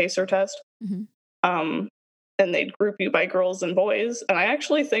like the pacer test. Mm-hmm. Um, and they'd group you by girls and boys. And I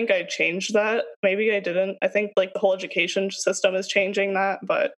actually think I changed that. Maybe I didn't. I think like the whole education system is changing that,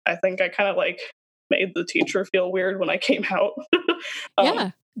 but I think I kind of like made the teacher feel weird when I came out.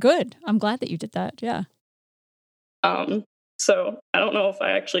 Yeah. Good. I'm glad that you did that. Yeah. Um, so I don't know if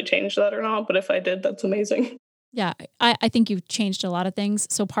I actually changed that or not, but if I did, that's amazing. Yeah. I think you've changed a lot of things.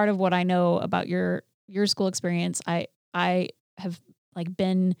 So part of what I know about your school experience, I have like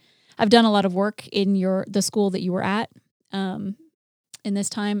I've done a lot of work in the school that you were at in this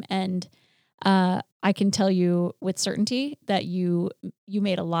time, and I can tell you with certainty that you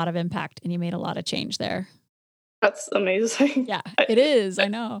made a lot of impact and you made a lot of change there. That's amazing. Yeah, it is. I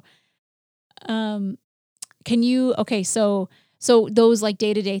know. Um, can you? Okay, so those like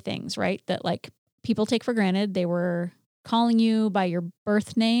day to day things, right? That like people take for granted. They were calling you by your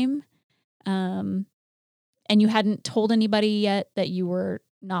birth name, um, and you hadn't told anybody yet that you were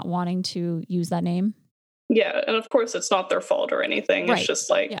not wanting to use that name. Yeah, and of course it's not their fault or anything. It's Right. just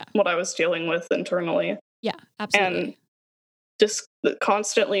like Yeah. what I was dealing with internally. Yeah. And Absolutely. just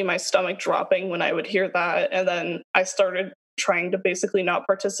constantly my stomach dropping when I would hear that. And then I started trying to basically not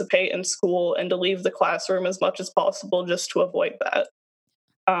participate in school and to leave the classroom as much as possible just to avoid that.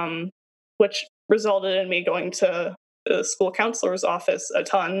 Which resulted in me going to the school counselor's office a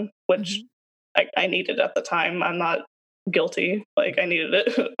ton, which Hmm. I needed at the time. I'm not guilty, like I needed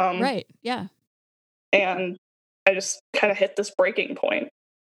it. Right. Yeah. And I just kind of hit this breaking point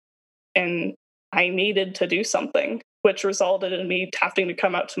and I needed to do something, which resulted in me having to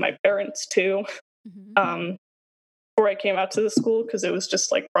come out to my parents too. Hmm. Um, Before I came out to the school, because it was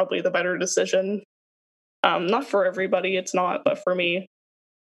just like probably the better decision. Not for everybody, it's not, but for me,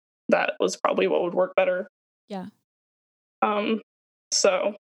 that was probably what would work better. Yeah. Um,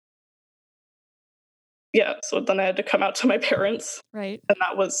 so yeah, so then I had to come out to my parents, Right. and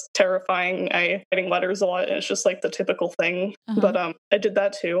that was terrifying. I getting letters a lot, and it's just like the typical thing. Uh huh. But I did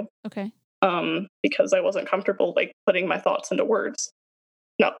that too, Okay. because I wasn't comfortable like putting my thoughts into words,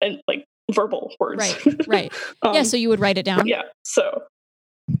 no, and like verbal words. Right. Right. Yeah. So you would write it down. Yeah, so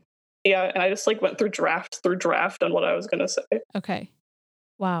yeah, and I just like went through draft on what I was gonna say, Okay.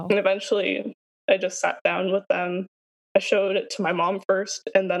 Wow. and eventually I just sat down with them. I showed it to my mom first,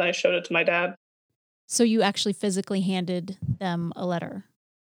 and then I showed it to my dad. So you actually physically handed them a letter.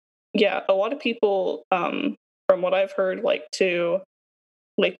 Yeah, a lot of people, from what I've heard, like to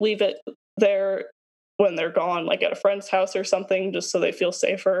like leave it there when they're gone, like at a friend's house or something, just so they feel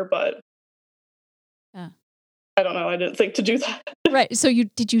safer. But Yeah. I don't know. I didn't think to do that. Right. So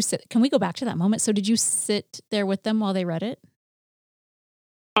did you sit? Can we go back to that moment? So did you sit there with them while they read it?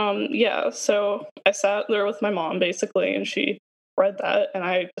 Yeah. So I sat there with my mom basically, and she read that, and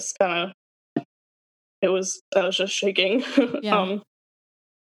I just kind of I was just shaking. Yeah. um,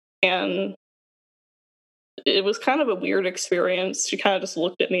 and it was kind of a weird experience. She kind of just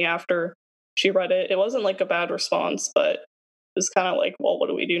looked at me after she read it. It wasn't like a bad response, but it was kind of like, well, what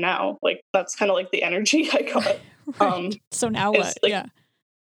do we do now? Like that's kind of like the energy I got. Right. So now Is what? like, Yeah.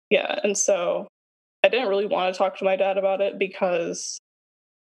 yeah, and so I didn't really want to talk to my dad about it because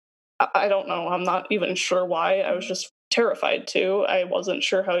I don't know. I'm not even sure why. I was just terrified too. I wasn't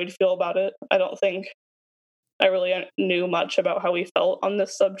sure how he'd feel about it. I don't think I really knew much about how he felt on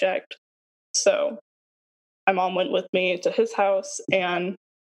this subject. So my mom went with me to his house, and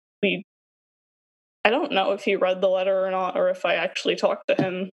I don't know if he read the letter or not, or if I actually talked to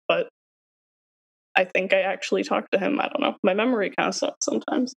him, but I think I actually talked to him. I don't know. My memory kind of sucks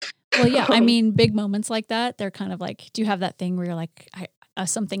sometimes. Well, yeah, I mean, big moments like that, they're kind of like, do you have that thing where you're like,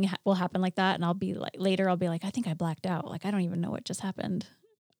 something will happen like that, and I'll be like, later I'll be like, I think I blacked out. Like, I don't even know what just happened.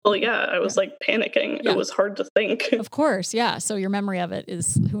 Well, yeah, I was like panicking. Yeah. It was hard to think. Of course, yeah. So your memory of it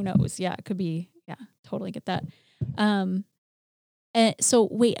is, who knows? Yeah, it could be. Yeah, totally get that. And so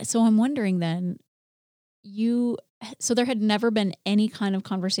wait, so I'm wondering then, so there had never been any kind of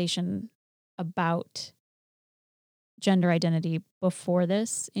conversation about gender identity before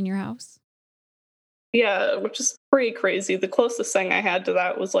this in your house? Yeah, which is pretty crazy. The closest thing I had to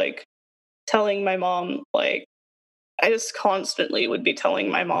that was like telling my mom, like, I just constantly would be telling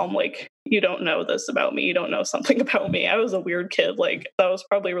my mom, like, you don't know this about me. You don't know something about me. I was a weird kid. Like, that was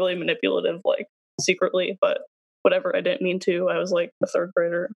probably really manipulative, like, secretly, but whatever. I didn't mean to. I was like a third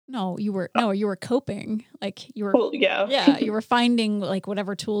grader. No, you were coping. Like you were, Well, yeah. yeah, you were finding like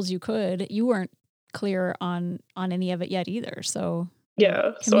whatever tools you could. You weren't clear on any of it yet either. So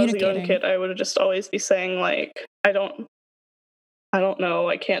Yeah. So as a young kid, I would just always be saying, like, I don't know.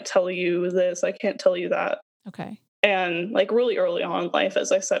 I can't tell you this. I can't tell you that. Okay. And like really early on in life,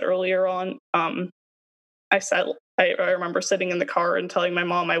 as I said earlier on, I remember sitting in the car and telling my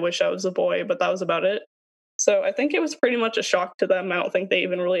mom I wish I was a boy, but that was about it. So I think it was pretty much a shock to them. I don't think they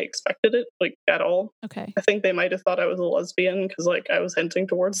even really expected it, like, at all. Okay. I think they might have thought I was a lesbian because, like, I was hinting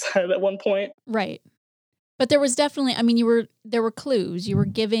towards that at one point. Right. But there was definitely, I mean, there were clues. You were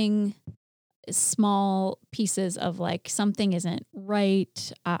giving small pieces of like, something isn't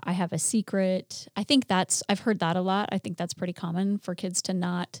right. I have a secret. I think I've heard that a lot. I think that's pretty common for kids to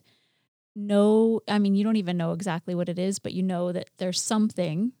not know. I mean, you don't even know exactly what it is, but you know that there's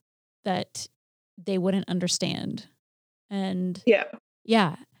something that they wouldn't understand. And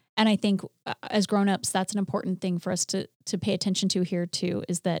yeah. And I think as grownups, that's an important thing for us to pay attention to here too,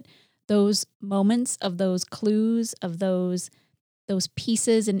 is that those moments of those clues, of those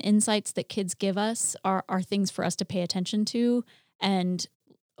pieces and insights that kids give us are things for us to pay attention to and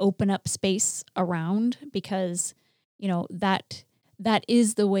open up space around, because, you know, that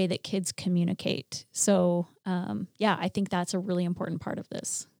is the way that kids communicate. So, yeah, I think that's a really important part of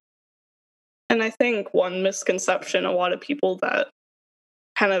this. And I think one misconception, a lot of people that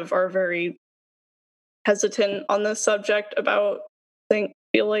kind of are very hesitant on this subject about I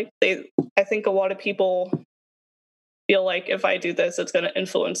think a lot of people feel like if I do this, it's going to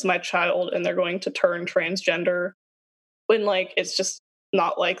influence my child and they're going to turn transgender, when like it's just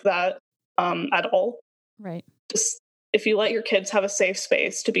not like that at all. Right. Just if you let your kids have a safe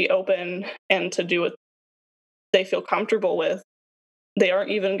space to be open and to do what they feel comfortable with, they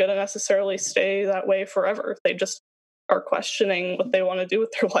aren't even going to necessarily stay that way forever. They just are questioning what they want to do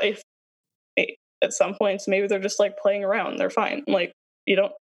with their life. At some points, maybe they're just like playing around. They're fine. Like,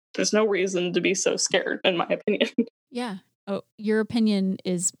 there's no reason to be so scared, in my opinion. Yeah. Oh, your opinion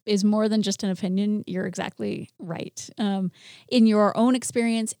is more than just an opinion. You're exactly right. In your own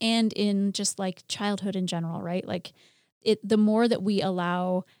experience and in just like childhood in general, right? Like the more that we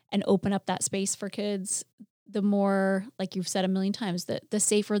allow and open up that space for kids, the more, like you've said a million times, that the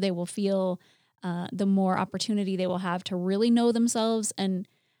safer they will feel, the more opportunity they will have to really know themselves. And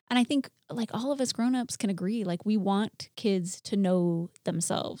I think like all of us grownups can agree, like we want kids to know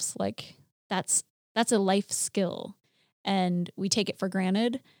themselves. Like that's a life skill, and we take it for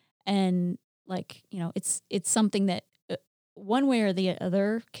granted. And like, you know, it's something that one way or the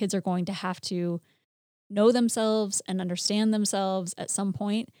other, kids are going to have to know themselves and understand themselves at some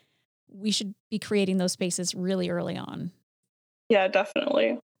point. We should be creating those spaces really early on. Yeah,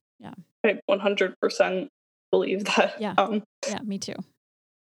 definitely. Yeah. I 100% believe that. Yeah. Yeah, me too.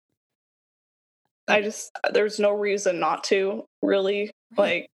 There's no reason not to, really. Right.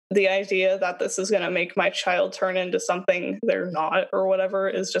 Like, the idea that this is going to make my child turn into something they're not or whatever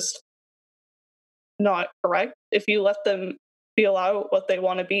is just not correct. If you let them feel out what they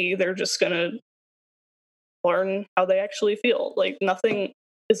want to be, they're just going to learn how they actually feel. Like, nothing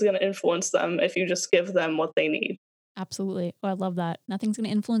is going to influence them if you just give them what they need. Absolutely. Oh, I love that. Nothing's going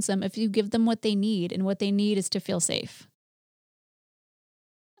to influence them if you give them what they need, and what they need is to feel safe.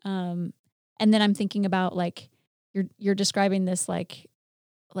 And then I'm thinking about like you're describing this like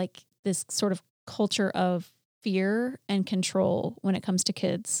this sort of culture of fear and control when it comes to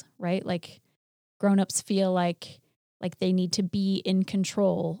kids, right? Like grownups feel like they need to be in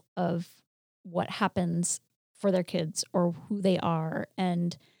control of what happens for their kids or who they are.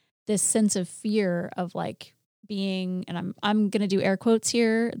 And this sense of fear of like being, and I'm going to do air quotes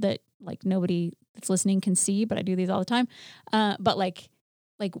here that like nobody that's listening can see, but I do these all the time. But like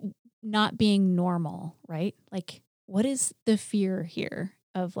not being normal, right? Like what is the fear here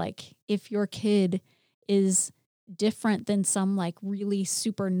of like, if your kid is different than some like really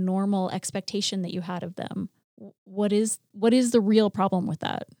super normal expectation that you had of them, what is the real problem with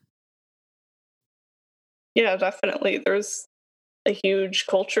that? Yeah, definitely. There's a huge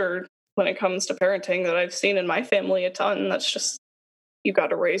culture when it comes to parenting that I've seen in my family a ton. That's just, you got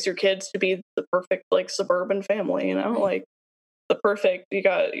to raise your kids to be the perfect like suburban family, you know, Right. like the perfect, you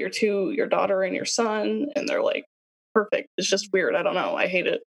got your daughter and your son, and they're like perfect. It's just weird. I don't know. I hate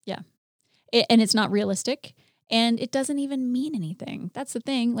it. Yeah. And it's not realistic, and it doesn't even mean anything. That's the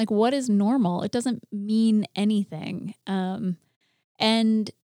thing. Like, what is normal? It doesn't mean anything. And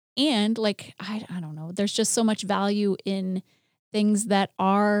like, I don't know. There's just so much value in things that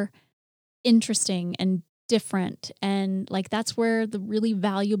are interesting and different. And like, that's where the really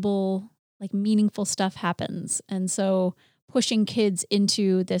valuable, like meaningful stuff happens. And so pushing kids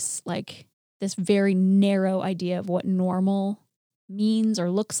into this, like this very narrow idea of what normal means or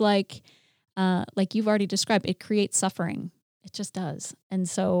looks like you've already described, it creates suffering. It just does. And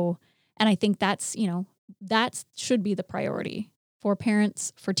so, and I think that's, that should be the priority for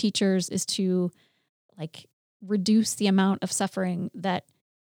parents, for teachers, is to like reduce the amount of suffering that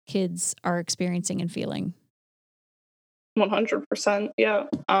kids are experiencing and feeling. 100%. Yeah.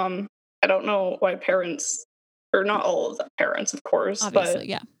 I don't know why parents, or not all of the parents, of course, Obviously, but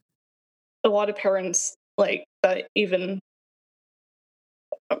yeah. a lot of parents like that even,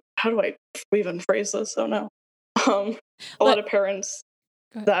 how do I even phrase this? Oh no. A lot of parents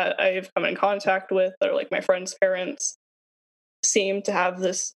that I've come in contact with, that are like my friends' parents, seem to have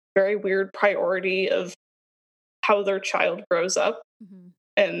this very weird priority of how their child grows up. Mm-hmm.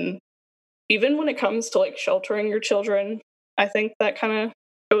 And even when it comes to like sheltering your children, I think that kind of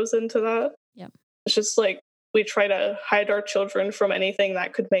goes into that. Yeah. It's just like we try to hide our children from anything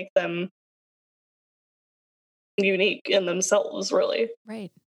that could make them unique in themselves, really.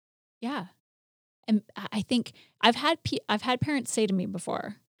 Right. Yeah. And I think I've had parents say to me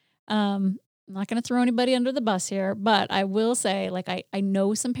before, I'm not going to throw anybody under the bus here, but I will say, like, I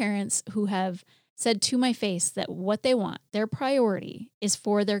know some parents who have said to my face that what they want, their priority, is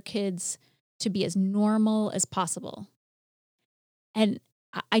for their kids to be as normal as possible. And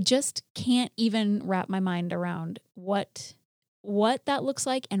I just can't even wrap my mind around what that looks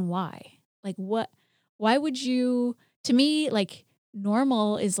like and why. Like why would you, to me, like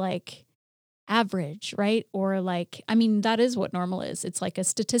normal is like average, right? Or like, I mean, that is what normal is. It's like a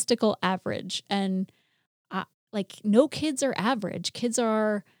statistical average. And like no kids are average. Kids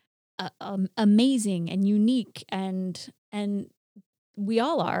are amazing and unique, and we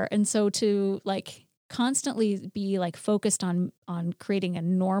all are. And so to like constantly be like focused on creating a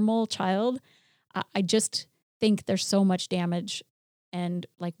normal child, I just think there's so much damage and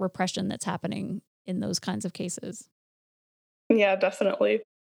like repression that's happening in those kinds of cases. Yeah, definitely.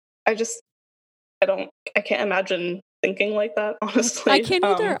 I can't imagine thinking like that, honestly. I can't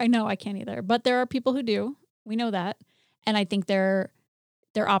either. I know I can't either. But there are people who do. We know that. And I think they're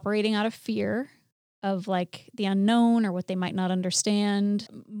operating out of fear of like the unknown or what they might not understand.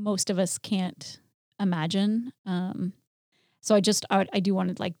 Most of us can't imagine. So I do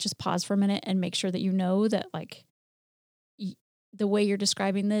want to like just pause for a minute and make sure that you know that like the way you're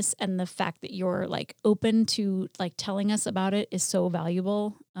describing this and the fact that you're like open to like telling us about it is so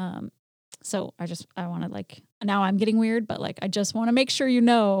valuable. So I want to like, now I'm getting weird, but like, I just want to make sure you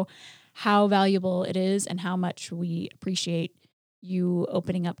know how valuable it is and how much we appreciate you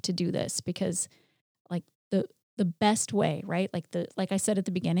opening up to do this, because like the best way, right? Like I said at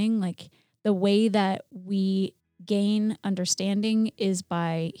the beginning, like the way that we gain understanding is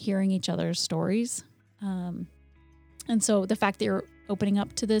by hearing each other's stories. And so the fact that you're opening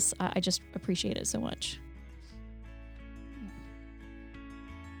up to this, I just appreciate it so much.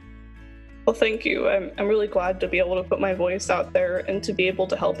 Well, thank you. I'm really glad to be able to put my voice out there and to be able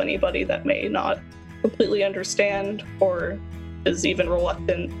to help anybody that may not completely understand or is even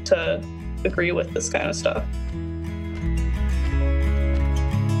reluctant to agree with this kind of stuff.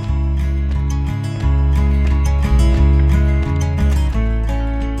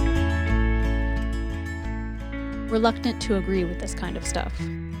 Reluctant to agree with this kind of stuff.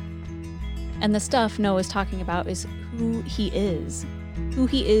 And the stuff Noah's talking about is who he is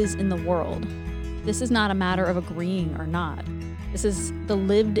in the world. This is not a matter of agreeing or not. This is the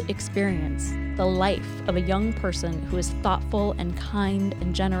lived experience, the life of a young person who is thoughtful and kind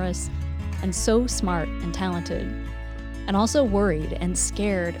and generous, and so smart and talented, and also worried and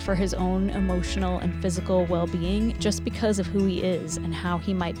scared for his own emotional and physical well-being just because of who he is and how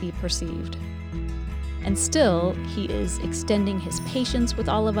he might be perceived. And still, he is extending his patience with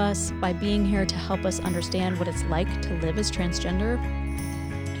all of us by being here to help us understand what it's like to live as transgender.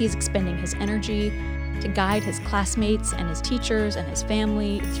 He's expending his energy to guide his classmates and his teachers and his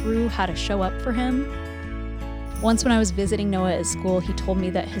family through how to show up for him. Once when I was visiting Noah at school, he told me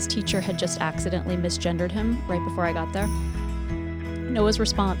that his teacher had just accidentally misgendered him right before I got there. Noah's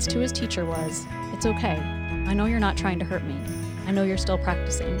response to his teacher was, "It's okay. I know you're not trying to hurt me. I know you're still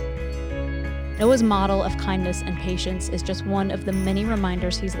practicing." Noah's model of kindness and patience is just one of the many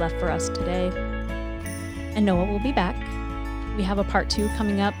reminders he's left for us today. And Noah will be back. We have a part 2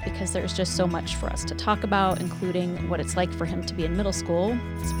 coming up because there's just so much for us to talk about, including what it's like for him to be in middle school.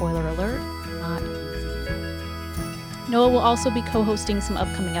 Spoiler alert, not easy. Noah will also be co-hosting some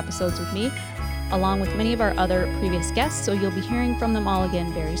upcoming episodes with me, along with many of our other previous guests, so you'll be hearing from them all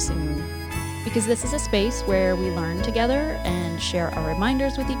again very soon. Because this is a space where we learn together and share our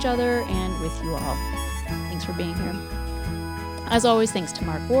reminders with each other and with you all. Thanks for being here. As always, thanks to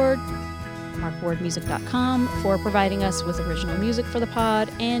Mark Ward, markwardmusic.com, for providing us with original music for the pod,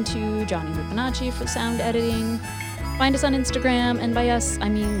 and to Johnny Lupinacci for sound editing. Find us on Instagram, and by us, I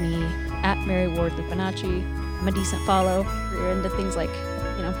mean me, at Mary Ward Lupinacci. I'm a decent follow. You're into things like,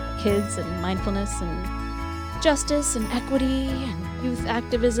 kids and mindfulness and justice and equity and youth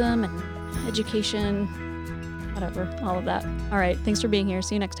activism and education, whatever, all of that. All right, thanks for being here.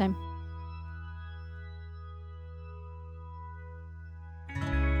 See you next time.